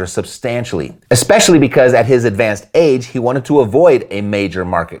exposure substantially, especially because at his advanced age, he wanted to avoid a major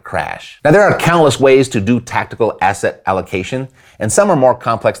market crash. Now, there are countless ways to do tactical asset allocation, and some are more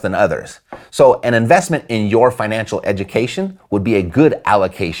complex than others. So an investment in your financial education would be a good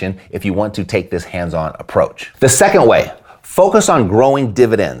allocation if you want to take this hands-on approach. The second way, focus on growing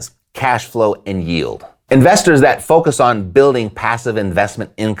dividends, cash flow, and yield. Investors that focus on building passive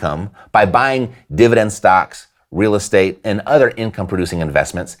investment income by buying dividend stocks, real estate, and other income-producing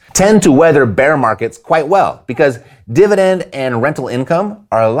investments tend to weather bear markets quite well because dividend and rental income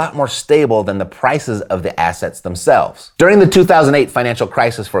are a lot more stable than the prices of the assets themselves. During the 2008 financial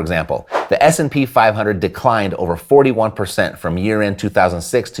crisis, for example, the S&P 500 declined over 41% from year-end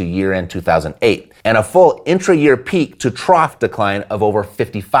 2006 to year-end 2008, and a full intra-year peak to trough decline of over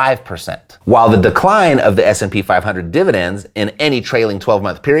 55%, while the decline of the S&P 500 dividends in any trailing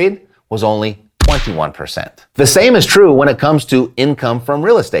 12-month period was only 21%. The same is true when it comes to income from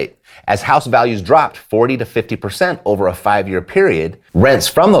real estate. As house values dropped 40 to 50% over a 5-year period, rents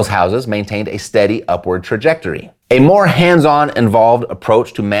from those houses maintained a steady upward trajectory. A more hands-on involved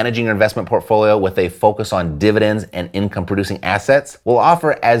approach to managing your investment portfolio with a focus on dividends and income-producing assets will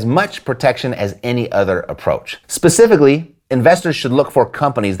offer as much protection as any other approach. Specifically, investors should look for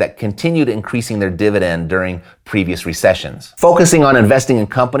companies that continued increasing their dividend during previous recessions. Focusing on investing in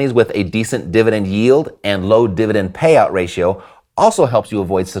companies with a decent dividend yield and low dividend payout ratio also helps you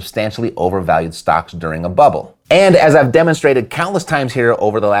avoid substantially overvalued stocks during a bubble. And as I've demonstrated countless times here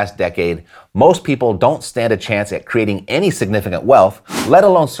over the last decade, most people don't stand a chance at creating any significant wealth, let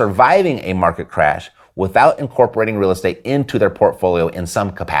alone surviving a market crash, without incorporating real estate into their portfolio in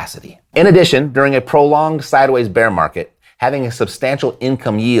some capacity. In addition, during a prolonged sideways bear market, having a substantial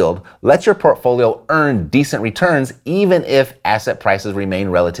income yield lets your portfolio earn decent returns even if asset prices remain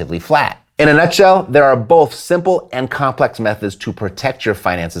relatively flat. In a nutshell, there are both simple and complex methods to protect your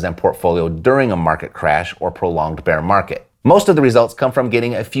finances and portfolio during a market crash or prolonged bear market. Most of the results come from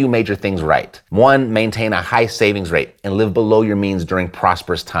getting a few major things right. 1, maintain a high savings rate and live below your means during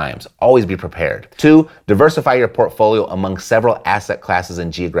prosperous times. Always be prepared. 2, diversify your portfolio among several asset classes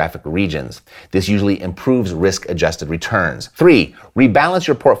and geographic regions. This usually improves risk-adjusted returns. 3, rebalance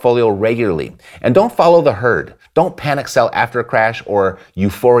your portfolio regularly. And don't follow the herd. Don't panic sell after a crash or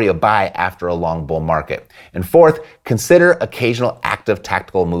euphoria buy after a long bull market. And 4th, consider occasional active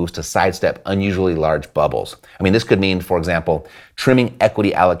tactical moves to sidestep unusually large bubbles. This could mean, for example, trimming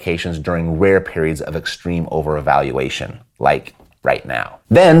equity allocations during rare periods of extreme overvaluation, like right now.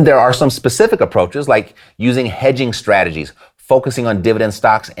 Then there are some specific approaches like using hedging strategies, focusing on dividend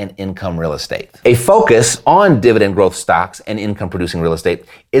stocks and income real estate. A focus on dividend growth stocks and income producing real estate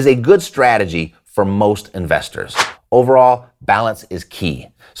is a good strategy for most investors. Overall, balance is key.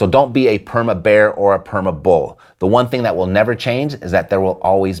 So don't be a perma bear or a perma bull. The one thing that will never change is that there will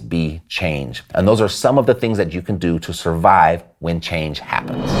always be change. And those are some of the things that you can do to survive when change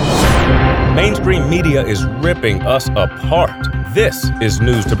happens. Mainstream media is ripping us apart. This is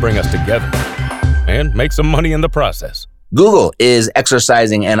news to bring us together and make some money in the process. Google is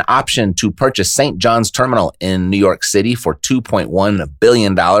exercising an option to purchase St. John's Terminal in New York City for $2.1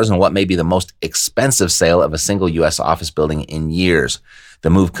 billion in what may be the most expensive sale of a single U.S. office building in years. The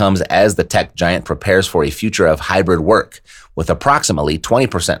move comes as the tech giant prepares for a future of hybrid work, with approximately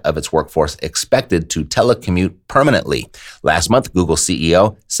 20% of its workforce expected to telecommute permanently. Last month, Google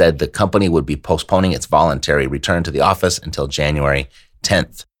CEO said the company would be postponing its voluntary return to the office until January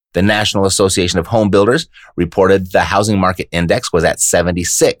 10th. The National Association of Home Builders reported the housing market index was at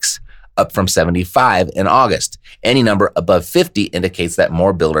 76, up from 75 in August. Any number above 50 indicates that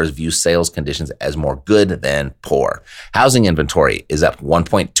more builders view sales conditions as more good than poor. Housing inventory is up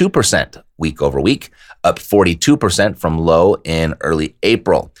 1.2% week over week, up 42% from low in early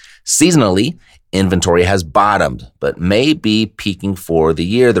April. Seasonally, inventory has bottomed, but may be peaking for the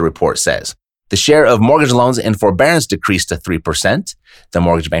year, the report says. The share of mortgage loans in forbearance decreased to 3%. The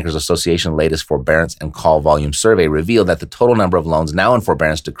Mortgage Bankers Association latest forbearance and call volume survey revealed that the total number of loans now in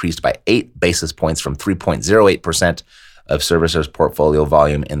forbearance decreased by 8 basis points from 3.08% of servicers' portfolio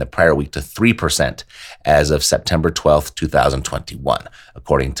volume in the prior week to 3% as of September 12th, 2021.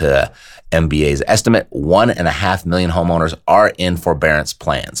 According to MBA's estimate, 1.5 million homeowners are in forbearance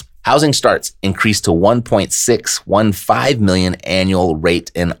plans. Housing starts increased to 1.615 million annual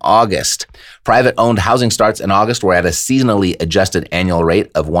rate in August. Private-owned housing starts in August were at a seasonally adjusted annual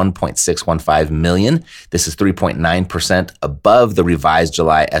rate of 1.615 million. This is 3.9% above the revised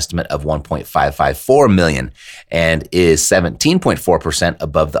July estimate of 1.554 million and is 17.4%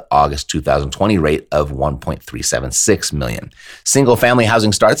 above the August 2020 rate of 1.376 million. Single-family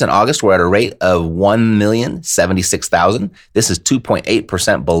housing starts in August were at a rate of 1,076,000. This is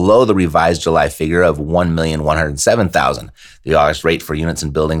 2.8% below the revised July figure of 1,107,000. The August rate for units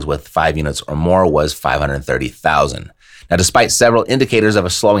in buildings with 5 units or more was 530,000. Now, despite several indicators of a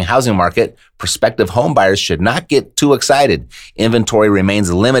slowing housing market, prospective home buyers should not get too excited. Inventory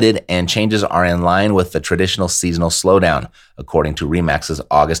remains limited and changes are in line with the traditional seasonal slowdown, according to RE/MAX's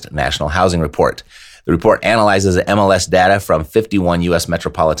August National Housing Report. The report analyzes MLS data from 51 U.S.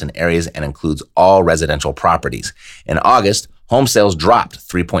 metropolitan areas and includes all residential properties. In August, home sales dropped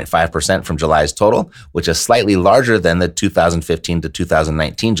 3.5% from July's total, which is slightly larger than the 2015 to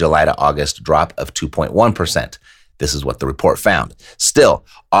 2019 July to August drop of 2.1%. This is what the report found. Still,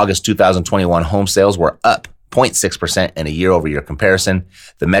 August 2021 home sales were up 0.6% in a year-over-year comparison.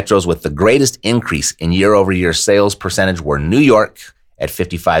 The metros with the greatest increase in year-over-year sales percentage were New York at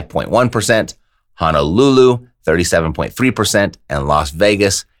 55.1%, Honolulu 37.3%, and Las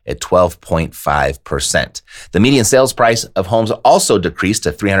Vegas at 12.5%. The median sales price of homes also decreased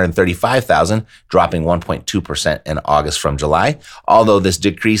to $335,000, dropping 1.2% in August from July. Although this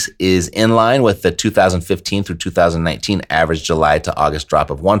decrease is in line with the 2015 through 2019 average July to August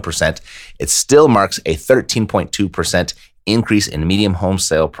drop of 1%, it still marks a 13.2% increase in median home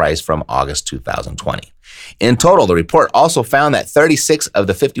sale price from August 2020. In total, the report also found that 36 of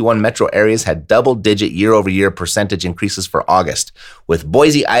the 51 metro areas had double-digit year-over-year percentage increases for August, with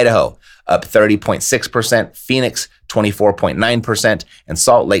Boise, Idaho up 30.6%, Phoenix 24.9%, and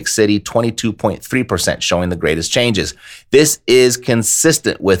Salt Lake City 22.3% showing the greatest changes. This is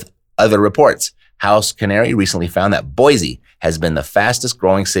consistent with other reports. House Canary recently found that Boise has been the fastest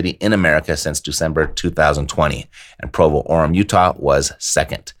growing city in America since December 2020, and Provo-Orem, Utah was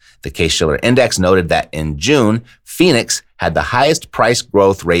second. The Case-Shiller Index noted that in June, Phoenix had the highest price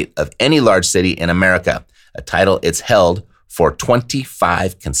growth rate of any large city in America, a title it's held for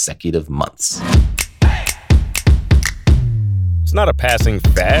 25 consecutive months. It's not a passing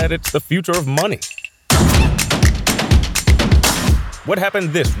fad, it's the future of money. What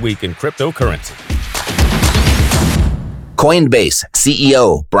happened this week in cryptocurrency? Coinbase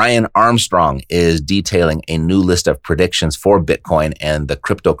CEO Brian Armstrong is detailing a new list of predictions for Bitcoin and the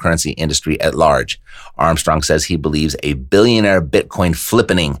cryptocurrency industry at large. Armstrong says he believes a billionaire Bitcoin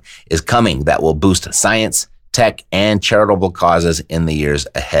flippening is coming that will boost science, tech, and charitable causes in the years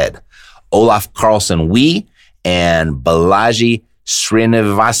ahead. Olaf Carlson-Wee and Balaji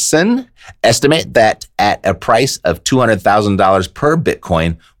Srinivasan estimate that at a price of $200,000 per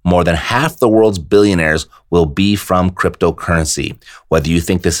Bitcoin, more than half the world's billionaires will be from cryptocurrency. Whether you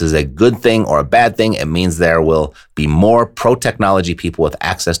think this is a good thing or a bad thing, it means there will be more pro-technology people with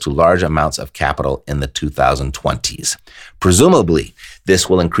access to large amounts of capital in the 2020s. Presumably, this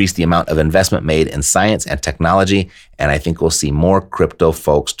will increase the amount of investment made in science and technology, and I think we'll see more crypto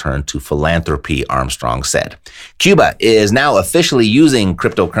folks turn to philanthropy, Armstrong said. Cuba is now officially using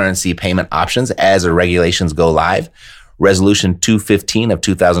cryptocurrency payment options as the regulations go live. Resolution 215 of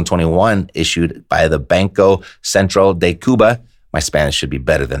 2021, issued by the Banco Central de Cuba, my Spanish should be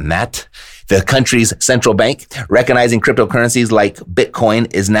better than that, the country's central bank, recognizing cryptocurrencies like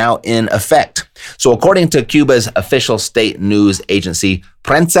Bitcoin, is now in effect. So according to Cuba's official state news agency,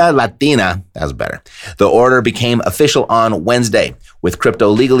 Prensa Latina, that was better, the order became official on Wednesday. With crypto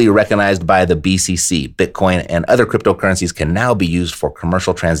legally recognized by the BCC, Bitcoin and other cryptocurrencies can now be used for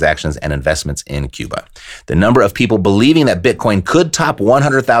commercial transactions and investments in Cuba. The number of people believing that Bitcoin could top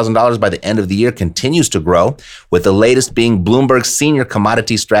 $100,000 by the end of the year continues to grow, with the latest being Bloomberg's senior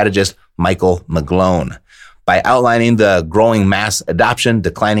commodity strategist, Michael McGlone. By outlining the growing mass adoption,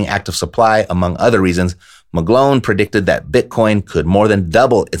 declining active supply, among other reasons, McGlone predicted that Bitcoin could more than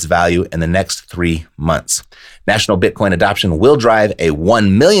double its value in the next 3 months. National Bitcoin adoption will drive a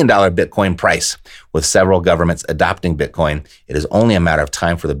 $1 million Bitcoin price. With several governments adopting Bitcoin, it is only a matter of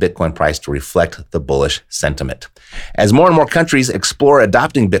time for the Bitcoin price to reflect the bullish sentiment. As more and more countries explore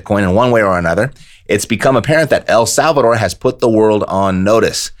adopting Bitcoin in one way or another, it's become apparent that El Salvador has put the world on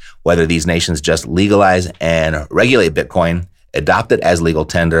notice. Whether these nations just legalize and regulate Bitcoin, adopt it as legal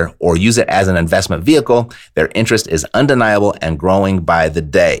tender, or use it as an investment vehicle, their interest is undeniable and growing by the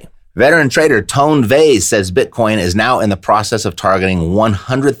day. Veteran trader Tone Vase says Bitcoin is now in the process of targeting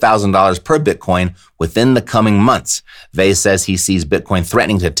 $100,000 per Bitcoin within the coming months. Vase says he sees Bitcoin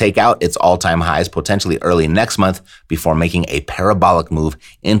threatening to take out its all-time highs potentially early next month before making a parabolic move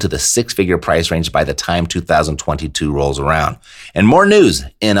into the six-figure price range by the time 2022 rolls around. And more news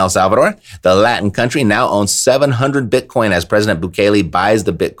in El Salvador. The Latin country now owns 700 Bitcoin as President Bukele buys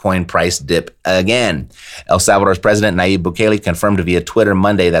the Bitcoin price dip again. El Salvador's President Nayib Bukele confirmed via Twitter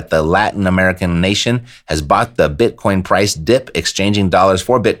Monday that the Latin American nation has bought the Bitcoin price dip, exchanging dollars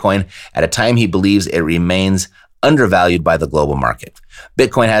for Bitcoin at a time he believes it remains undervalued by the global market.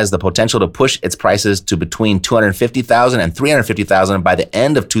 Bitcoin has the potential to push its prices to between $250,000 and $350,000 by the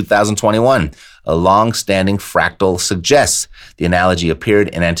end of 2021. A long-standing fractal suggests. The analogy appeared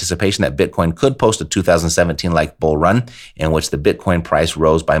in anticipation that Bitcoin could post a 2017-like bull run in which the Bitcoin price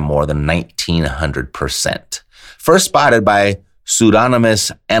rose by more than 1,900%. First spotted by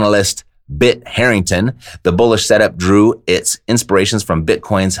pseudonymous analyst Bit Harrington, the bullish setup drew its inspirations from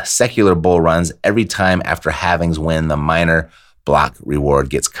Bitcoin's secular bull runs every time after halvings when the minor block reward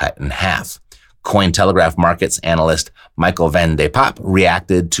gets cut in half. Cointelegraph Markets analyst Michael Van de Poppe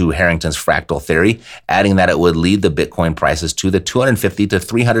reacted to Harrington's fractal theory, adding that it would lead the Bitcoin prices to the $250,000 to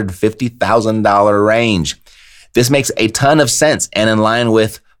 $350,000 range. This makes a ton of sense and in line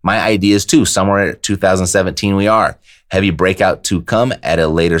with my ideas too. Somewhere at 2017 we are. Heavy breakout to come at a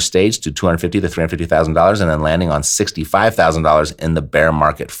later stage to $250,000 to $350,000 and then landing on $65,000 in the bear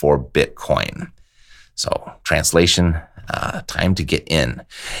market for Bitcoin. So translation, time to get in.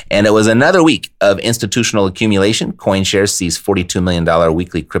 And it was another week of institutional accumulation. CoinShares sees $42 million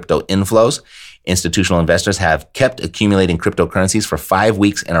weekly crypto inflows. Institutional investors have kept accumulating cryptocurrencies for 5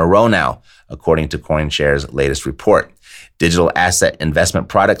 weeks in a row now, according to CoinShares' latest report. Digital asset investment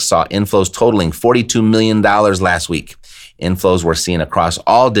products saw inflows totaling $42 million last week. Inflows were seen across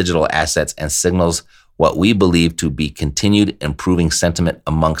all digital assets and signals what we believe to be continued improving sentiment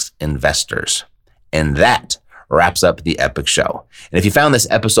amongst investors. And that wraps up the Epic Show. And if you found this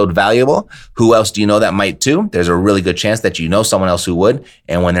episode valuable, who else do you know that might too? There's a really good chance that you know someone else who would.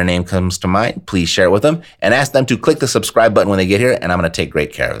 And when their name comes to mind, please share it with them and ask them to click the subscribe button when they get here, and I'm going to take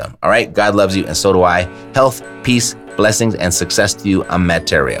great care of them. All right? God loves you, and so do I. Health, peace, blessings, and success to you. I'm Matt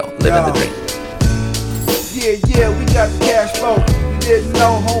Terrio, living the dream. Yeah, we got the cash flow. You didn't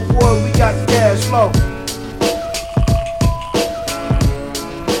know, homeboy, we got the cash flow.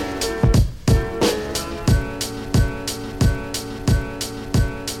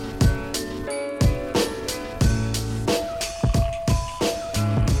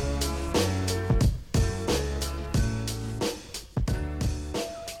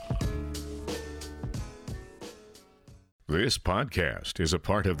 This podcast is a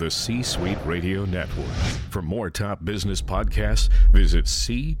part of the C-Suite Radio Network. For more top business podcasts, visit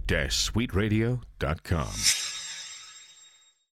c-suiteradio.com.